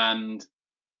 And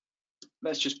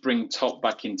let's just bring top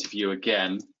back into view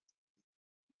again.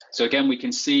 So again, we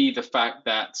can see the fact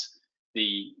that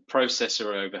the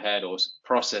processor overhead or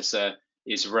processor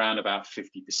is around about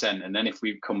 50%. And then if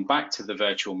we come back to the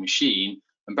virtual machine,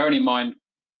 and bearing in mind,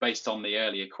 based on the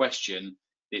earlier question,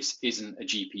 this isn't a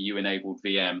GPU enabled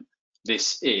VM.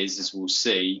 This is, as we'll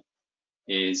see,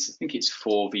 I think it's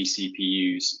 4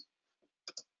 vCPUs.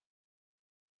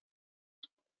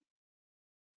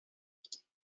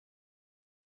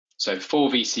 So 4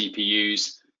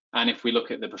 vCPUs, and if we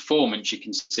look at the performance, you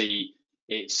can see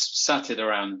it's sat at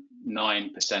around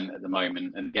 9% at the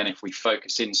moment. And again, if we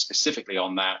focus in specifically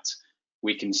on that,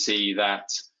 we can see that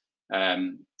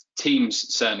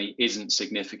Teams certainly isn't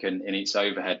significant in its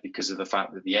overhead because of the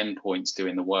fact that the endpoint's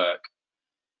doing the work.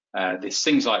 There's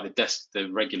things like the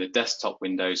regular desktop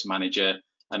Windows manager,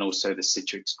 and also the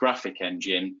Citrix graphic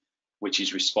engine, which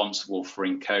is responsible for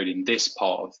encoding this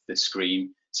part of the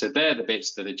screen. So they're the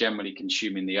bits that are generally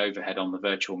consuming the overhead on the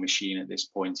virtual machine at this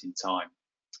point in time.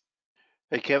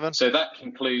 Hey, Kevin. So that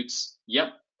concludes,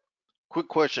 yep. Quick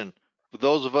question. For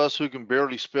those of us who can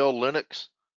barely spell Linux,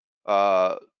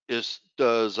 does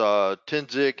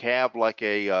Tenzig have like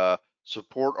a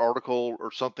support article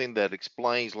or something that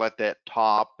explains like that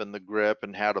top and the grep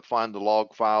and how to find the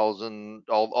log files and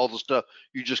all the stuff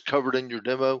you just covered in your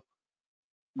demo?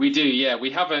 We do, yeah.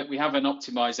 We have an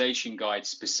optimization guide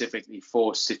specifically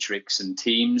for Citrix and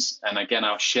Teams, and again,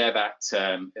 I'll share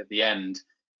that at the end.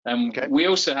 Okay. We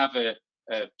also have a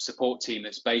support team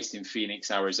that's based in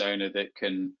Phoenix, Arizona, that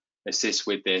can assist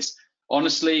with this.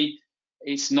 Honestly,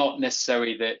 it's not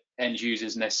necessary that end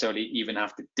users necessarily even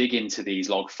have to dig into these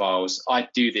log files. I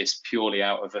do this purely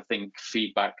out of, I think,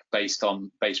 feedback based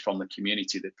from the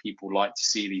community, that people like to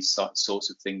see these sorts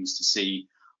of things to see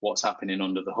what's happening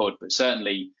under the hood. But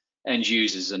certainly end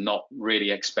users are not really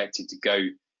expected to go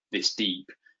this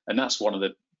deep. And that's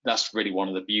really one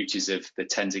of the beauties of the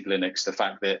Tenzig Linux, the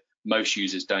fact that most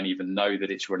users don't even know that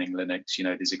it's running Linux. You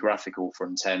know, there's a graphical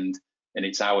front end, and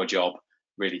it's our job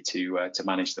really to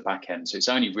manage the back end. So it's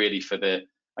only really for the,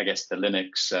 I guess, the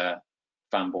Linux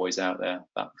fanboys out there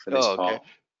for this part.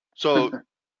 So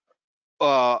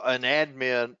an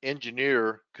admin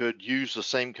engineer could use the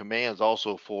same commands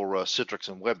also for Citrix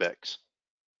and Webex.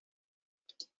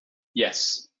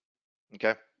 Yes.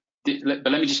 Okay. But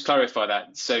let me just clarify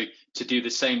that. So to do the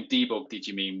same debug, did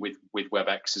you mean with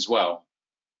Webex as well?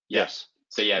 Yes.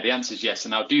 So yeah, the answer is yes,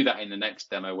 and I'll do that in the next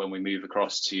demo when we move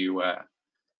across to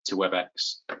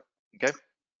Webex. Okay.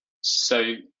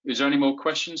 So is there any more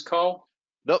questions, Carl?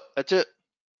 Nope, that's it.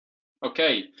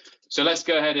 Okay, so let's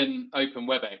go ahead and open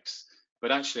Webex.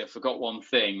 But actually, I forgot one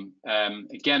thing.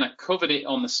 Again, I covered it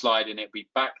on the slide, and it'll be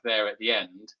back there at the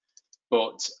end.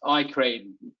 But I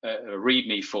created a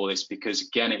README for this because,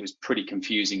 again, it was pretty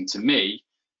confusing to me.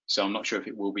 So I'm not sure if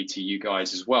it will be to you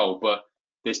guys as well. But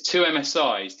there's 2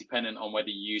 MSIs dependent on whether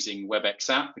you're using Webex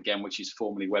app, again, which is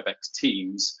formerly Webex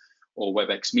Teams, or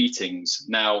Webex Meetings.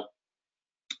 Now,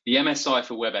 the MSI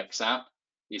for Webex app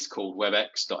is called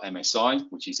webex.msi,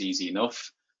 which is easy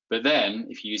enough. But then,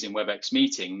 if you're using Webex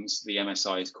Meetings, the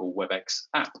MSI is called Webex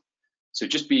app. So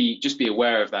just be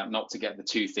aware of that, not to get the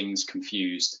two things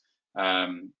confused.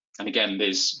 And again,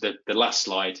 there's the last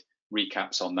slide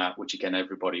recaps on that, which again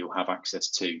everybody will have access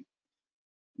to.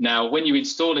 Now, when you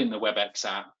install in the Webex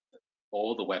app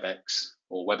or the Webex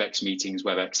or Webex Meetings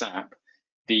Webex app,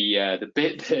 the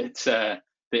bit that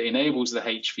enables the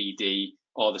HVD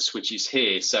are the switches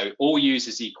here. So all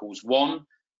users equals 1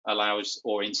 allows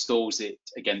or installs it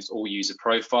against all user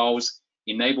profiles.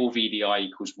 Enable VDI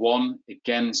equals 1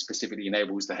 again specifically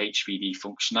enables the HVD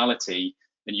functionality,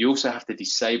 and you also have to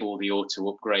disable the auto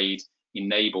upgrade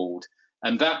enabled.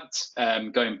 And that,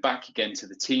 going back again to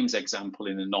the Teams example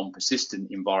in a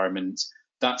non-persistent environment,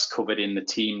 that's covered in the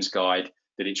Teams guide,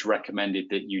 that it's recommended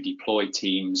that you deploy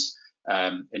Teams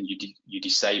and you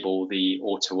disable the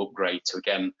auto upgrade to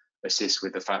again assist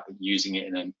with the fact that using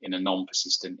it in a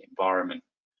non-persistent environment.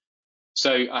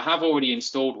 So I have already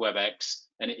installed Webex,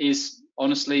 and it is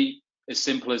honestly as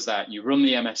simple as that. You run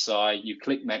the MSI, you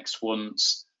click next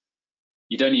once,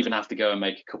 you don't even have to go and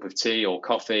make a cup of tea or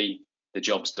coffee, the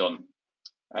job's done.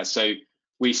 So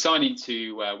we sign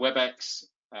into Webex,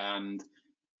 and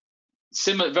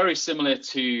very similar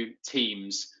to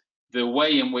Teams, the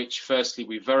way in which firstly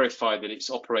we verify that it's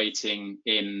operating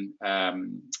in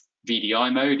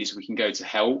VDI mode is we can go to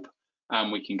help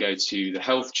and we can go to the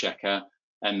health checker,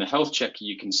 and the health checker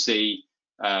you can see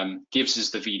gives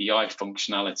us the VDI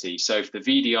functionality. So if the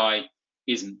VDI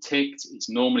isn't ticked, it's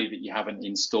normally that you haven't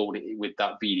installed it with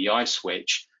that VDI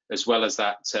switch, as well as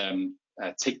that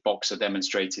tick box are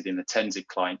demonstrated in the Tenzig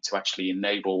client to actually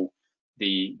enable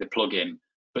the plugin.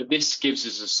 But this gives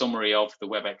us a summary of the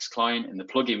Webex client and the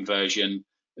plugin version,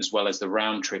 as well as the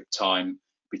round trip time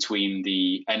between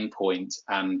the endpoint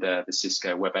and the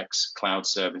Cisco Webex cloud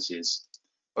services.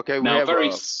 Okay, we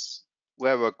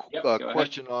have a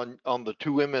question on the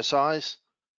two MSIs.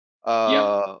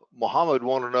 Mohammed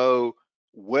want to know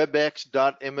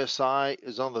webex.msi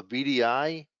is on the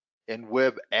VDI and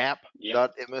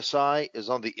webapp.msi is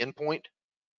on the endpoint?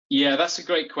 Yeah, that's a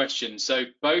great question. So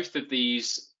both of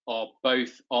these are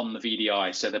both on the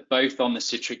VDI. So they're both on the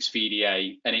Citrix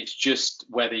VDA, and it's just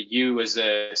whether you as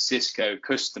a Cisco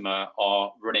customer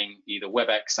are running either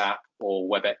Webex app or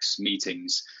Webex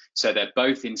meetings. So they're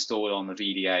both installed on the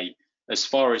VDA. As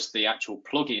far as the actual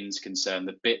plugin's concerned,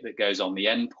 the bit that goes on the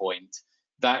endpoint,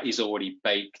 that is already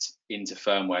baked into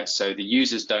firmware. So the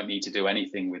users don't need to do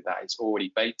anything with that. It's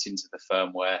already baked into the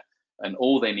firmware, and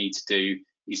all they need to do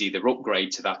is either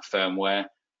upgrade to that firmware,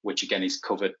 which again is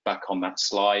covered back on that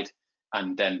slide,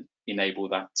 and then enable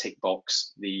that tick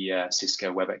box, the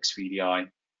Cisco Webex VDI.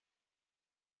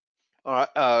 All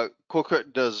right,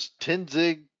 quick, does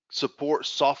Tenzig support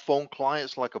soft phone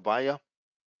clients like Avaya?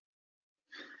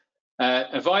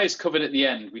 Avaya is covered at the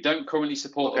end. We don't currently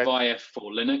support Avaya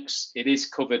for Linux. It is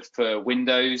covered for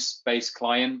Windows-based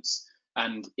clients,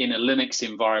 and in a Linux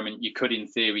environment, you could, in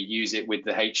theory, use it with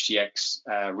the HTX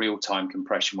real-time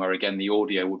compression, where again the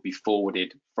audio would be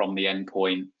forwarded from the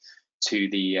endpoint to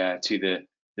the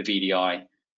VDI.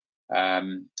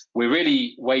 We're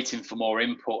really waiting for more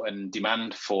input and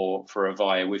demand for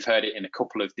Avaya. We've heard it in a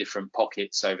couple of different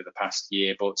pockets over the past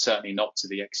year, but certainly not to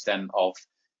the extent of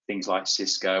things like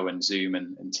Cisco and Zoom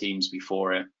and Teams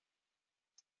before it.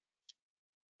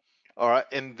 All right,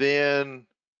 and then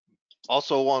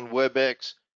also on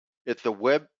Webex, if the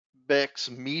Webex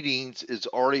meetings is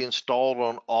already installed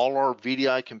on all our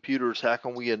VDI computers, how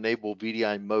can we enable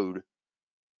VDI mode?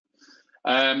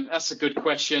 That's a good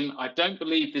question. I don't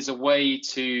believe there's a way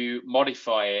to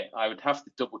modify it. I would have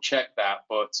to double check that,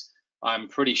 but I'm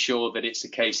pretty sure that it's a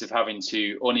case of having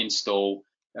to uninstall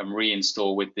and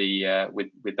reinstall with the with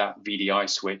that VDI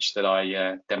switch that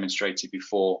I demonstrated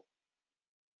before.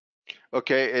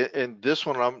 Okay, and this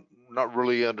one I'm not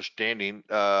really understanding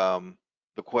the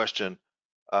question,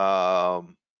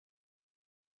 mainly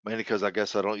because I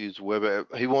guess I don't use web.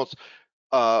 He wants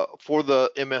for the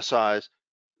MSIs,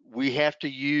 we have to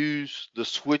use the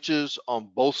switches on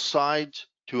both sides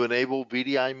to enable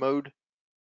VDI mode.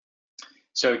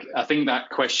 So I think that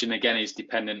question again is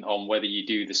dependent on whether you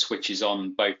do the switches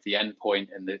on both the endpoint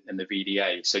and the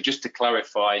VDA. So just to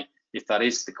clarify, if that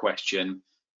is the question,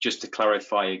 just to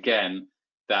clarify again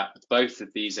that both of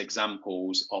these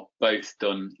examples are both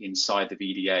done inside the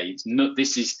VDA. It's not,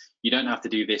 you don't have to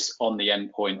do this on the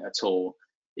endpoint at all.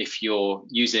 If you're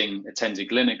using a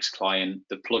Tenzig Linux client,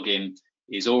 the plugin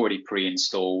is already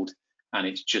pre-installed, and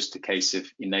it's just a case of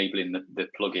enabling the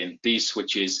plugin. These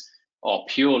switches are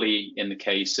purely in the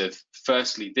case of,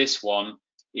 firstly, this one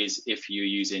is if you're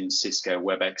using Cisco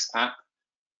Webex app,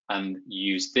 and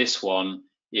use this one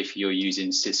if you're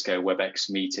using Cisco Webex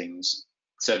meetings.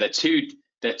 So they're two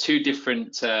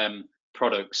different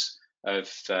products, of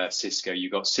Cisco.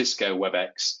 You've got Cisco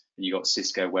Webex and you've got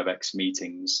Cisco Webex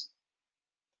Meetings,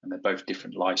 and they're both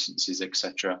different licenses,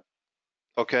 etc.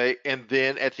 Okay, and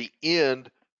then at the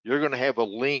end, you're going to have a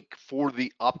link for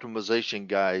the optimization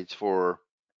guides for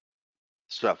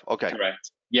stuff. Okay.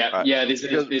 Correct. Yeah, All right. yeah. Because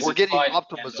There's we're a getting slide.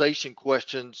 optimization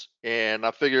questions, and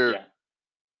I figure Yeah,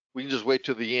 we can just wait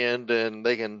till the end, and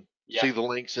they can yeah. see the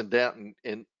links and down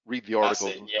and read the That's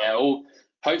articles. it. Yeah.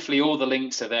 Hopefully all the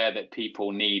links are there that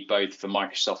people need, both for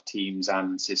Microsoft Teams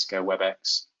and Cisco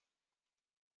Webex.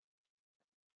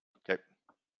 Okay.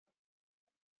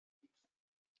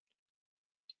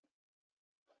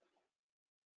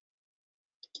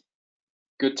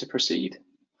 Good to proceed.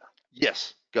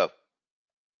 Yes. Go.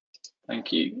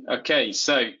 Thank you. Okay,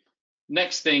 so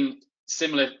next thing,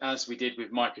 similar as we did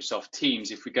with Microsoft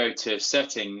Teams, if we go to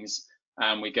settings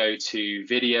and we go to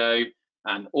video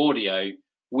and audio,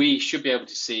 we should be able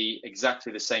to see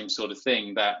exactly the same sort of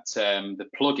thing, that the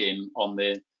plugin on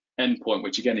the endpoint,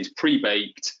 which again is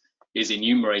pre-baked, is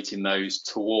enumerating those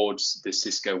towards the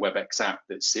Cisco Webex app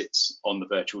that sits on the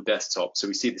virtual desktop. So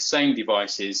we see the same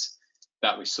devices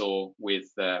that we saw with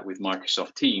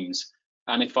Microsoft Teams.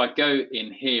 And if I go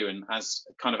in here, and as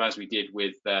we did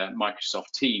with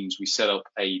Microsoft Teams, we set up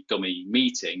a dummy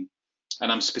meeting,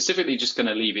 and I'm specifically just going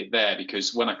to leave it there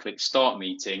because when I click Start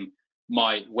Meeting,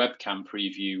 my webcam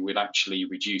preview will actually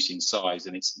reduce in size,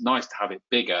 and it's nice to have it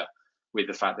bigger with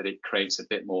the fact that it creates a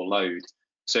bit more load.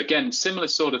 So again, similar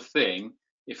sort of thing.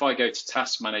 If I go to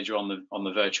Task Manager on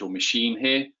the virtual machine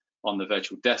here, on the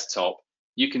virtual desktop,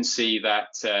 you can see that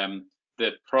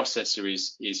the processor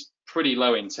is pretty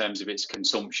low in terms of its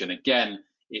consumption. Again,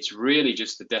 it's really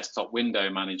just the desktop window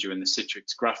manager and the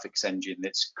Citrix graphics engine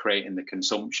that's creating the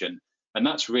consumption, and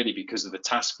that's really because of the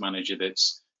task manager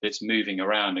that's moving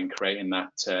around and creating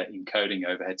that encoding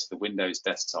overhead to the Windows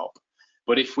desktop.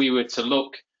 But if we were to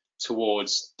look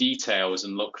towards details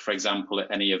and look, for example,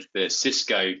 at any of the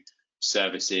Cisco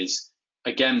services,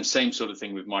 again, same sort of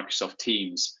thing with Microsoft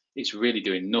Teams. It's really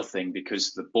doing nothing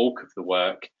because the bulk of the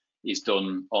work is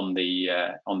done on the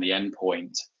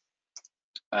endpoint.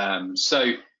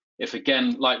 So if,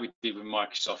 again, like we did with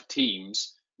Microsoft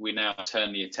Teams, we now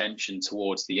turn the attention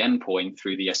towards the endpoint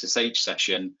through the SSH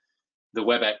session, the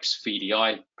Webex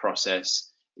VDI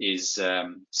process is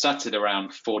sat at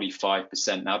around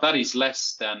 45%. Now that is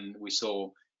less than we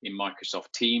saw in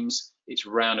Microsoft Teams. It's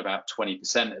around about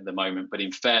 20% at the moment, but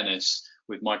in fairness,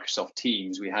 with Microsoft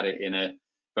Teams, we had it in a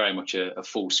very much a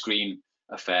full screen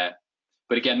affair.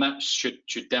 But again, that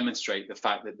should demonstrate the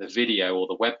fact that the video or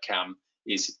the webcam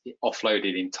is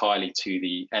offloaded entirely to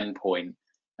the endpoint.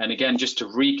 And again, just to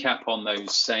recap on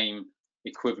those same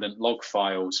equivalent log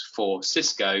files for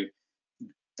Cisco,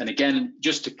 and again,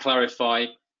 just to clarify,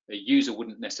 a user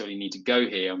wouldn't necessarily need to go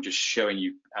here. I'm just showing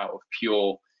you out of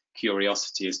pure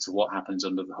curiosity as to what happens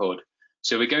under the hood.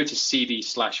 So we go to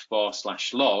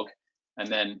cd/var/log, and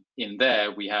then in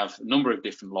there we have a number of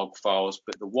different log files,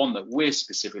 but the one that we're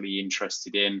specifically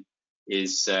interested in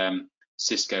is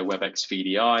Cisco Webex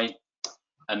VDI,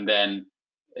 and then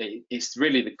it's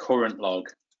really the current log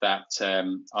that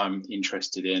I'm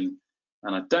interested in,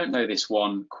 and I don't know this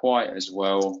one quite as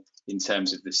well in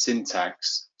terms of the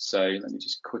syntax, so let me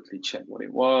just quickly check what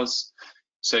it was.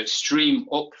 So it's stream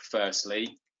up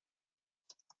firstly,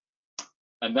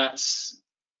 and that's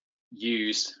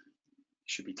used,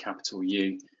 should be capital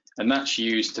U, and that's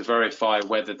used to verify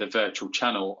whether the virtual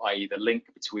channel, i.e. the link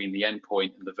between the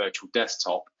endpoint and the virtual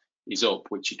desktop, is up,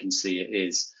 which you can see it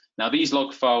is. Now these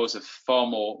log files are far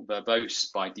more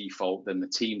verbose by default than the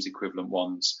Teams equivalent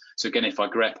ones. So again, if I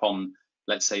grep on,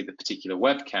 let's say, the particular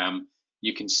webcam,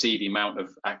 you can see the amount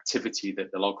of activity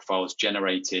that the log files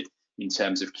generated in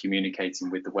terms of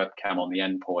communicating with the webcam on the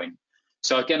endpoint.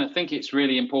 So again, I think it's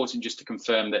really important just to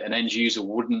confirm that an end user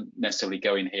wouldn't necessarily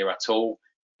go in here at all.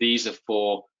 These are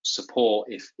for support,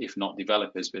 if not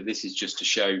developers, but this is just to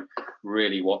show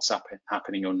really what's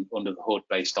happening under the hood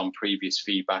based on previous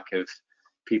feedback of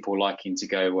people liking to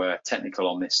go technical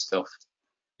on this stuff.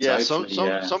 Yeah, so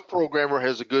some programmer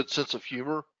has a good sense of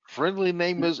humor. Friendly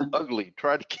name is ugly.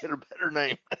 Try to get a better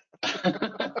name.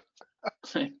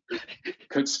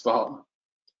 Good spot.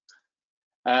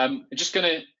 I'm just going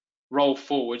to roll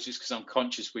forward just because I'm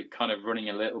conscious we're kind of running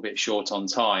a little bit short on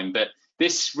time, but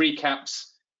this recaps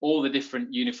all the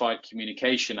different unified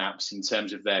communication apps in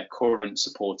terms of their current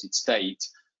supported state.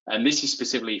 And this is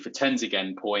specifically for Tenzig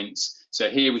endpoints. So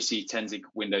here we see Tenzig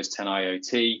Windows 10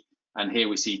 IoT, and here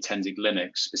we see Tenzig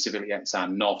Linux, specifically it's our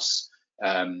NOS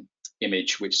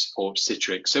image, which supports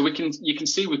Citrix. So you can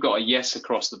see we've got a yes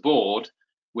across the board,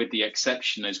 with the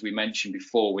exception, as we mentioned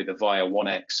before, with Avaya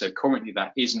 1X. So currently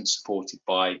that isn't supported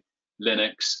by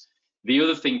Linux. The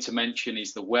other thing to mention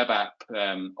is the web app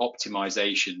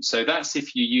optimization. So that's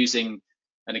if you're using,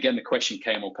 and again, the question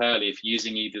came up earlier, if you're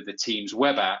using either the Teams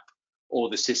web app or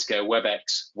the Cisco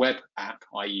Webex web app,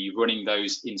 i.e. running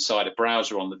those inside a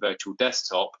browser on the virtual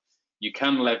desktop, you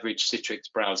can leverage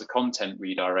Citrix browser content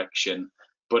redirection,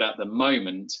 but at the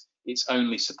moment, it's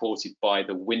only supported by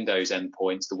the Windows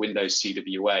endpoints, the Windows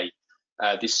CWA.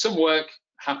 There's some work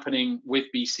happening with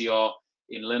BCR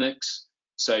in Linux,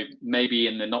 so maybe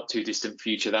in the not too distant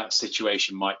future, that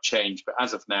situation might change, but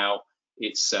as of now,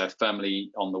 it's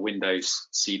firmly on the Windows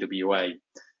CWA.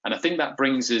 And I think that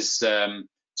brings us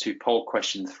to poll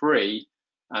question 3,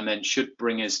 and then should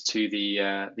bring us to the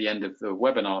end of the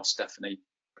webinar. Stephanie,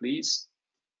 please.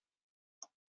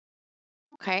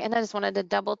 Okay, and I just wanted to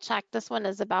double check. This one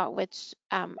is about which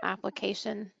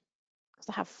application? Because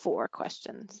I have 4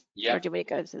 questions. Yeah. Or do we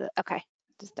go to the? Okay,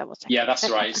 just double check. Yeah, that's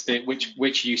right. It's the which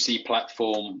UC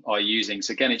platform are you using?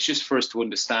 So again, it's just for us to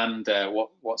understand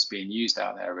what's being used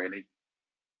out there, really.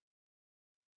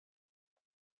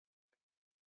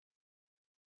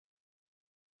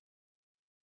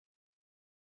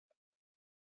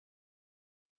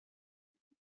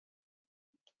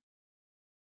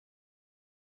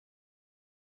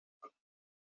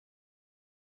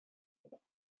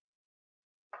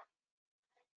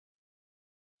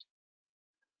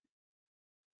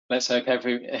 Let's hope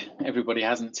everybody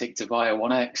hasn't ticked to buy a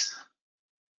 1X.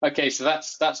 Okay, so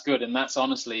that's good, and that's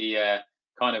honestly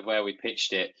kind of where we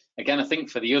pitched it. Again, I think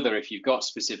for the other, if you've got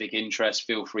specific interest,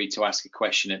 feel free to ask a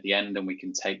question at the end, and we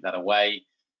can take that away.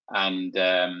 And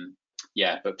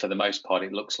yeah, but for the most part,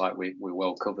 it looks like we're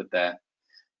well covered there.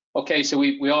 Okay, so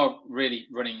we are really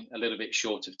running a little bit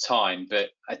short of time, but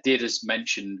I did, as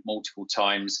mentioned multiple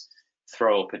times,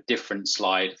 throw up a different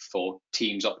slide for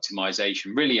Teams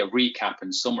optimization, really a recap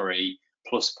and summary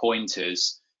plus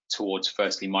pointers towards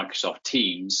firstly Microsoft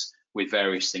Teams with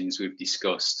various things we've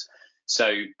discussed.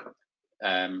 So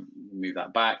move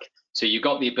that back. So you've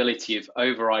got the ability of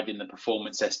overriding the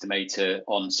performance estimator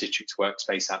on Citrix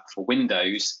Workspace app for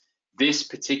Windows. This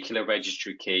particular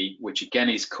registry key, which again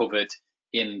is covered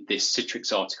in this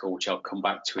Citrix article, which I'll come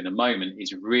back to in a moment,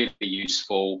 is really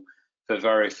useful for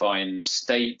verifying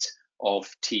state of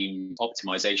team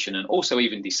optimization and also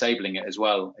even disabling it as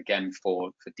well, again,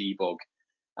 for debug.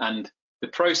 And the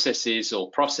processes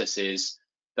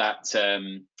that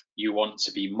you want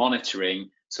to be monitoring,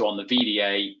 so on the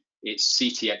VDA, it's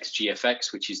CTX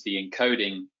GFX, which is the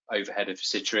encoding overhead of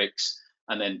Citrix,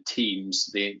 and then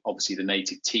Teams, obviously the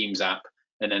native Teams app.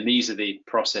 And then these are the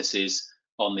processes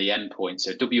on the endpoint.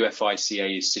 So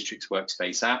WFICA is Citrix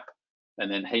Workspace app,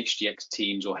 and then HDX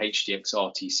Teams or HDX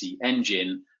RTC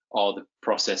engine are the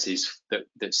processes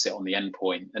that sit on the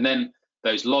endpoint. And then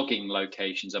those logging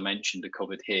locations I mentioned are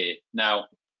covered here. Now,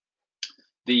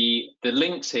 the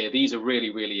links here, these are really,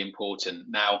 really important.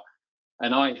 Now,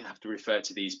 and I have to refer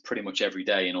to these pretty much every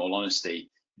day, in all honesty.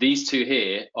 These two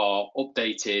here are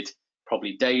updated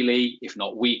probably daily, if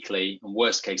not weekly, and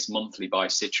worst case monthly by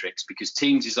Citrix, because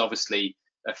Teams is obviously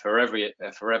a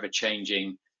forever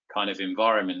changing kind of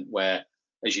environment where,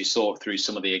 as you saw through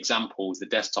some of the examples, the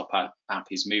desktop app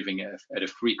is moving at a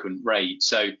frequent rate.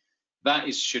 So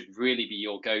that should really be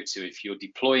your go-to if you're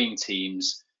deploying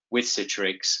Teams with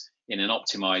Citrix in an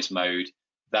optimized mode.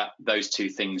 That those two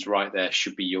things right there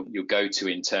should be your go-to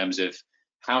in terms of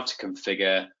how to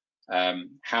configure,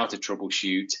 how to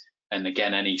troubleshoot, and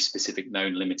again, any specific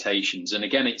known limitations. And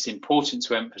again, it's important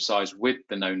to emphasize with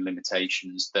the known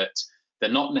limitations that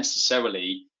they're not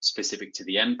necessarily specific to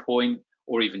the endpoint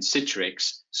or even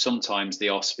Citrix. Sometimes they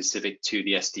are specific to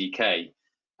the SDK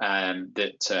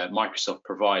that Microsoft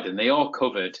provide, and they are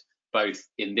covered both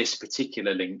in this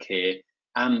particular link here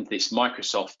and this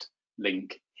Microsoft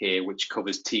link here, which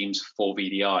covers Teams for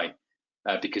VDI,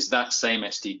 because that same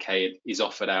SDK is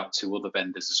offered out to other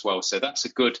vendors as well. So that's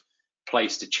a good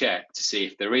place to check to see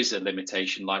if there is a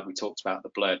limitation, like we talked about the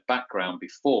blurred background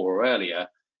before or earlier,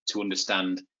 to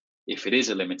understand if it is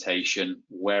a limitation,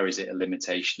 where is it a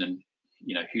limitation, and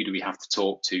who do we have to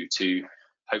talk to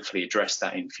hopefully address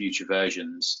that in future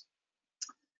versions.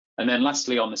 And then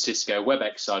lastly, on the Cisco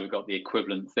Webex side, we've got the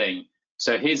equivalent thing.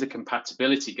 So here's a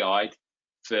compatibility guide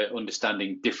for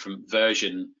understanding different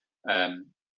version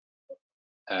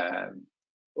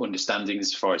understandings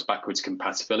as far as backwards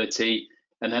compatibility.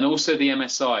 And then also the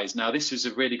MSIs. Now, this is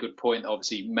a really good point,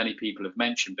 obviously many people have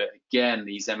mentioned, but again,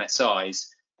 these MSIs,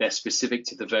 they're specific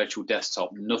to the virtual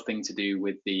desktop, nothing to do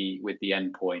with the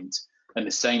endpoint. And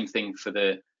the same thing for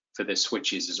the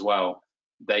switches as well.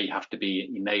 They have to be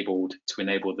enabled to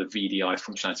enable the VDI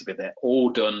functionality, but they're all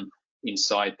done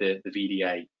inside the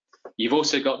VDA. You've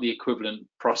also got the equivalent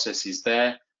processes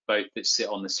there, both that sit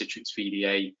on the Citrix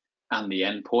VDA and the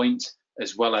endpoint,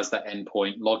 as well as that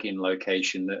endpoint login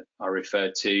location that I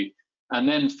referred to. And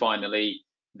then finally,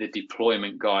 the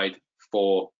deployment guide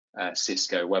for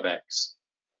Cisco Webex.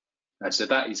 So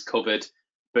that is covered,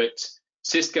 but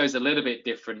Cisco is a little bit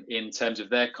different in terms of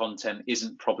their content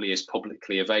isn't probably as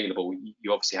publicly available.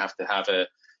 You obviously have to have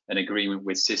an agreement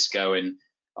with Cisco, and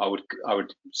I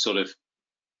would sort of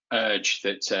urge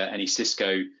that any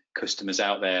Cisco customers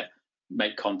out there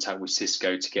make contact with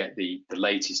Cisco to get the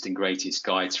latest and greatest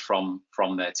guides from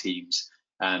their teams,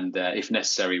 and if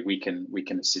necessary, we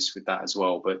can assist with that as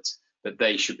well. But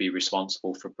they should be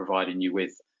responsible for providing you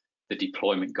with the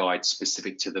deployment guide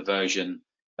specific to the version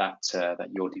that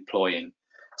you're deploying.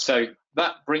 So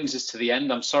that brings us to the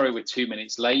end. I'm sorry we're 2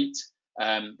 minutes late.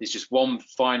 There's just one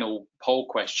final poll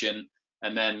question,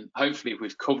 and then hopefully if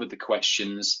we've covered the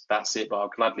questions, that's it, but I'll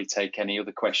gladly take any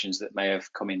other questions that may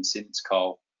have come in since,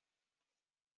 Carl.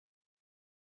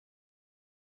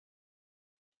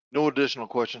 No additional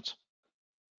questions.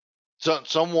 So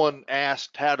someone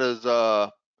asked, how does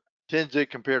Tenzig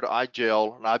compare to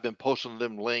iGel? And I've been posting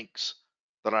them links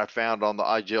that I found on the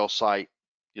iGel site,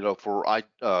 you know, for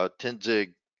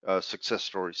Tenzig success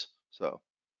stories. So.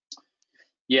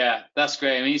 Yeah, that's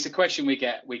great. I mean, it's a question we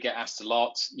get asked a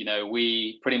lot. You know,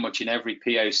 we pretty much in every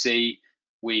POC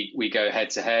we go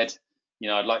head to head. You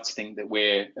know, I'd like to think that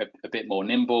we're a bit more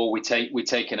nimble. We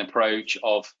take an approach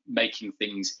of making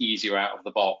things easier out of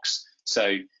the box.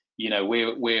 So, you know,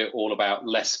 we're all about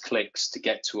less clicks to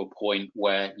get to a point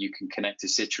where you can connect to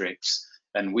Citrix,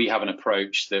 and we have an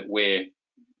approach that we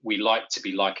like to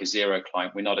be like a zero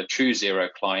client. We're not a true zero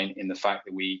client in the fact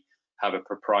that we have a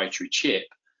proprietary chip,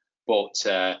 but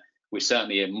we're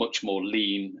certainly a much more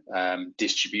lean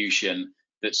distribution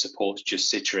that supports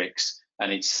just Citrix,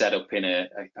 and it's set up in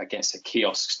I guess a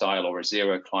kiosk style or a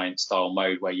zero client style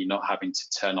mode where you're not having to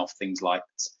turn off things like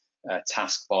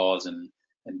taskbars and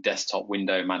desktop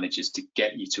window managers to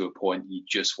get you to a point you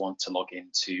just want to log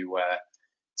into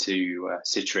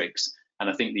Citrix. And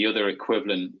I think the other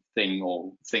equivalent thing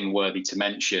or thing worthy to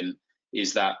mention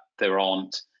is that there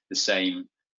aren't the same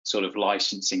sort of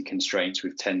licensing constraints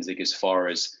with Tenzig as far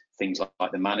as things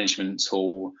like the management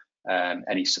tool,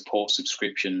 any support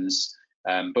subscriptions.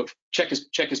 But check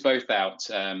us both out.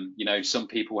 You know, some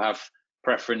people have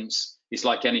preference. It's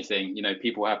like anything. You know,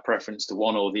 people have preference to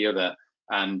one or the other,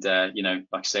 and you know,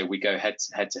 like I say, we go head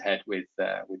to head with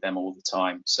them all the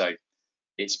time. So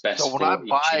it's best for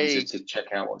each user to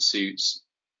check out what suits.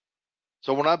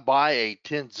 So when I buy a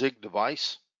Tenzig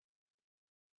device,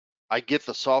 I get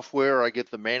the software, I get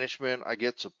the management, I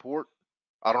get support.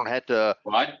 I don't have to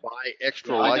buy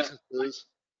extra licenses.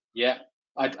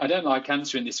 I don't like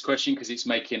answering this question because it's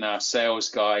making our sales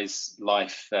guys'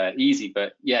 life easy.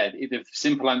 But yeah, the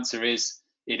simple answer is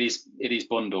it is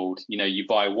bundled. You know, you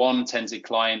buy one Tenzig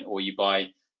client or you buy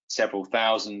several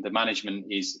thousand. The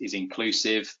management is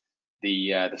inclusive.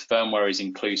 The firmware is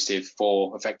inclusive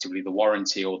for effectively the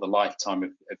warranty or the lifetime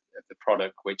of the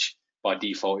product, which by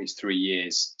default is 3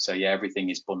 years. So yeah,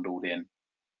 everything is bundled in,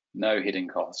 no hidden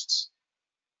costs.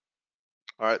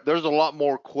 All right, there's a lot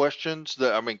more questions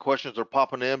questions are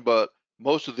popping in, but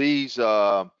most of these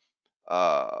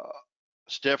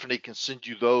Stephanie can send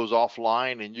you those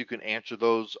offline and you can answer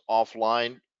those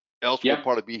offline. Else we'll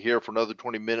probably be here for another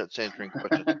 20 minutes answering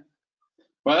questions.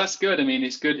 Well, that's good. I mean,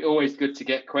 it's good, always good to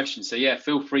get questions. So yeah,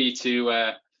 feel free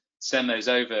to send those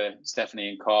over, Stephanie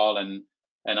and Carl,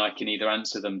 and I can either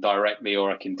answer them directly or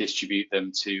I can distribute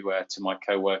them to my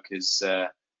co-workers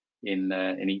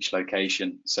in each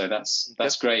location. So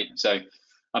that's great. So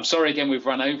I'm sorry again, we've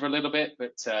run over a little bit,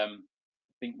 but I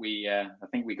think we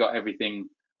got everything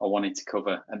I wanted to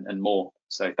cover and more.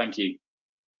 So thank you.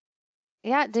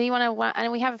 Yeah, do you want to,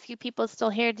 and we have a few people still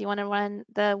here. Do you want to run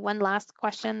the one last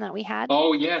question that we had?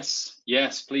 Oh, yes,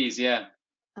 please, yeah.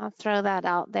 I'll throw that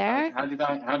out there. How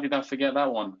did I forget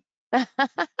that one?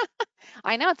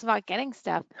 I know it's about getting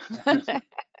stuff.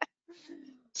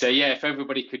 So yeah, if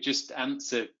everybody could just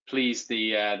answer, please,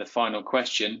 the final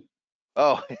question.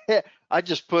 Oh, I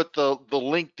just put the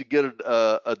link to get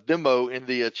a demo in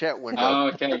the chat window. Oh,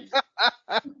 okay.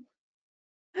 I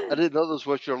didn't know this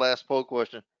was your last poll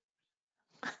question.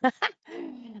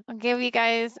 I'll give you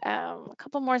guys a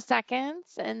couple more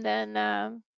seconds, and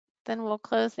then we'll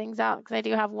close things out because I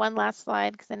do have one last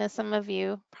slide because I know some of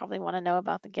you probably want to know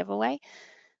about the giveaway.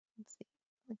 Let's see.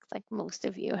 Looks like most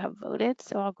of you have voted,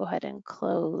 so I'll go ahead and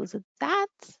close that,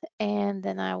 and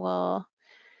then I will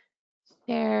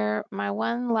share my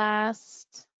one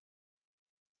last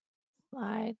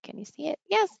slide. Can you see it?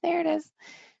 Yes, there it is.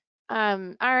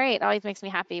 All right, always makes me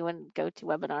happy when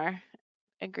GoToWebinar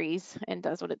agrees and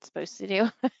does what it's supposed to do.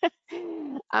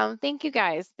 Thank you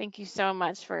guys. Thank you so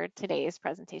much for today's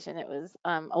presentation. It was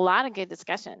a lot of good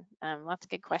discussion, lots of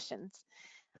good questions.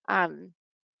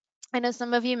 I know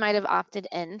some of you might have opted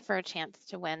in for a chance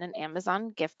to win an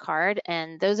Amazon gift card.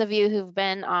 And those of you who've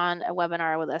been on a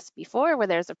webinar with us before where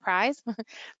there's a prize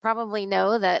probably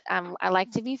know that I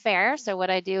like to be fair. So what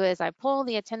I do is I pull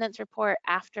the attendance report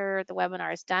after the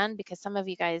webinar is done, because some of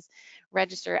you guys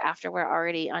register after we're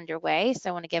already underway. So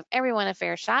I want to give everyone a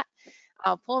fair shot.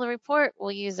 I'll pull the report.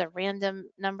 We'll use a random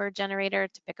number generator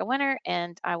to pick a winner,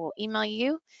 and I will email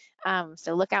you.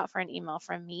 So look out for an email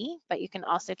from me, but you can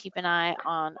also keep an eye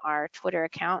on our Twitter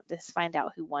account to find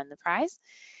out who won the prize.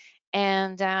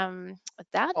 And with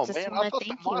that, Oh just man, I want to thought the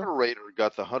thank you. moderator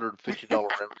got the $150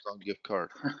 Amazon gift card.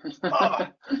 Oh,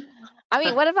 I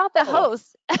mean, what about the oh.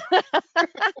 host?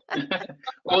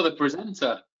 Or the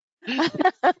presenter.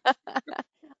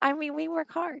 I mean, we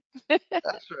work hard.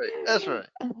 That's right. That's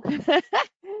right.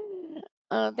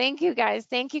 Oh, thank you guys.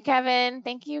 Thank you, Kevin.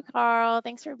 Thank you, Carl.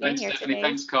 Thanks for being Thanks, here Stephanie. today.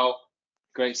 Thanks, Carl.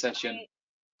 Great session.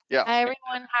 Yeah.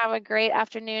 Everyone have a great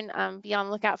afternoon. Be on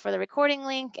the lookout for the recording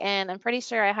link, and I'm pretty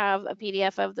sure I have a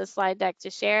PDF of the slide deck to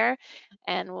share,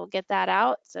 and we'll get that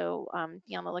out. So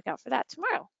be on the lookout for that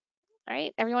tomorrow. All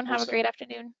right, everyone have a Awesome. great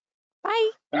afternoon. Bye.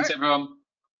 Thanks, everyone.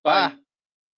 Bye. Bye.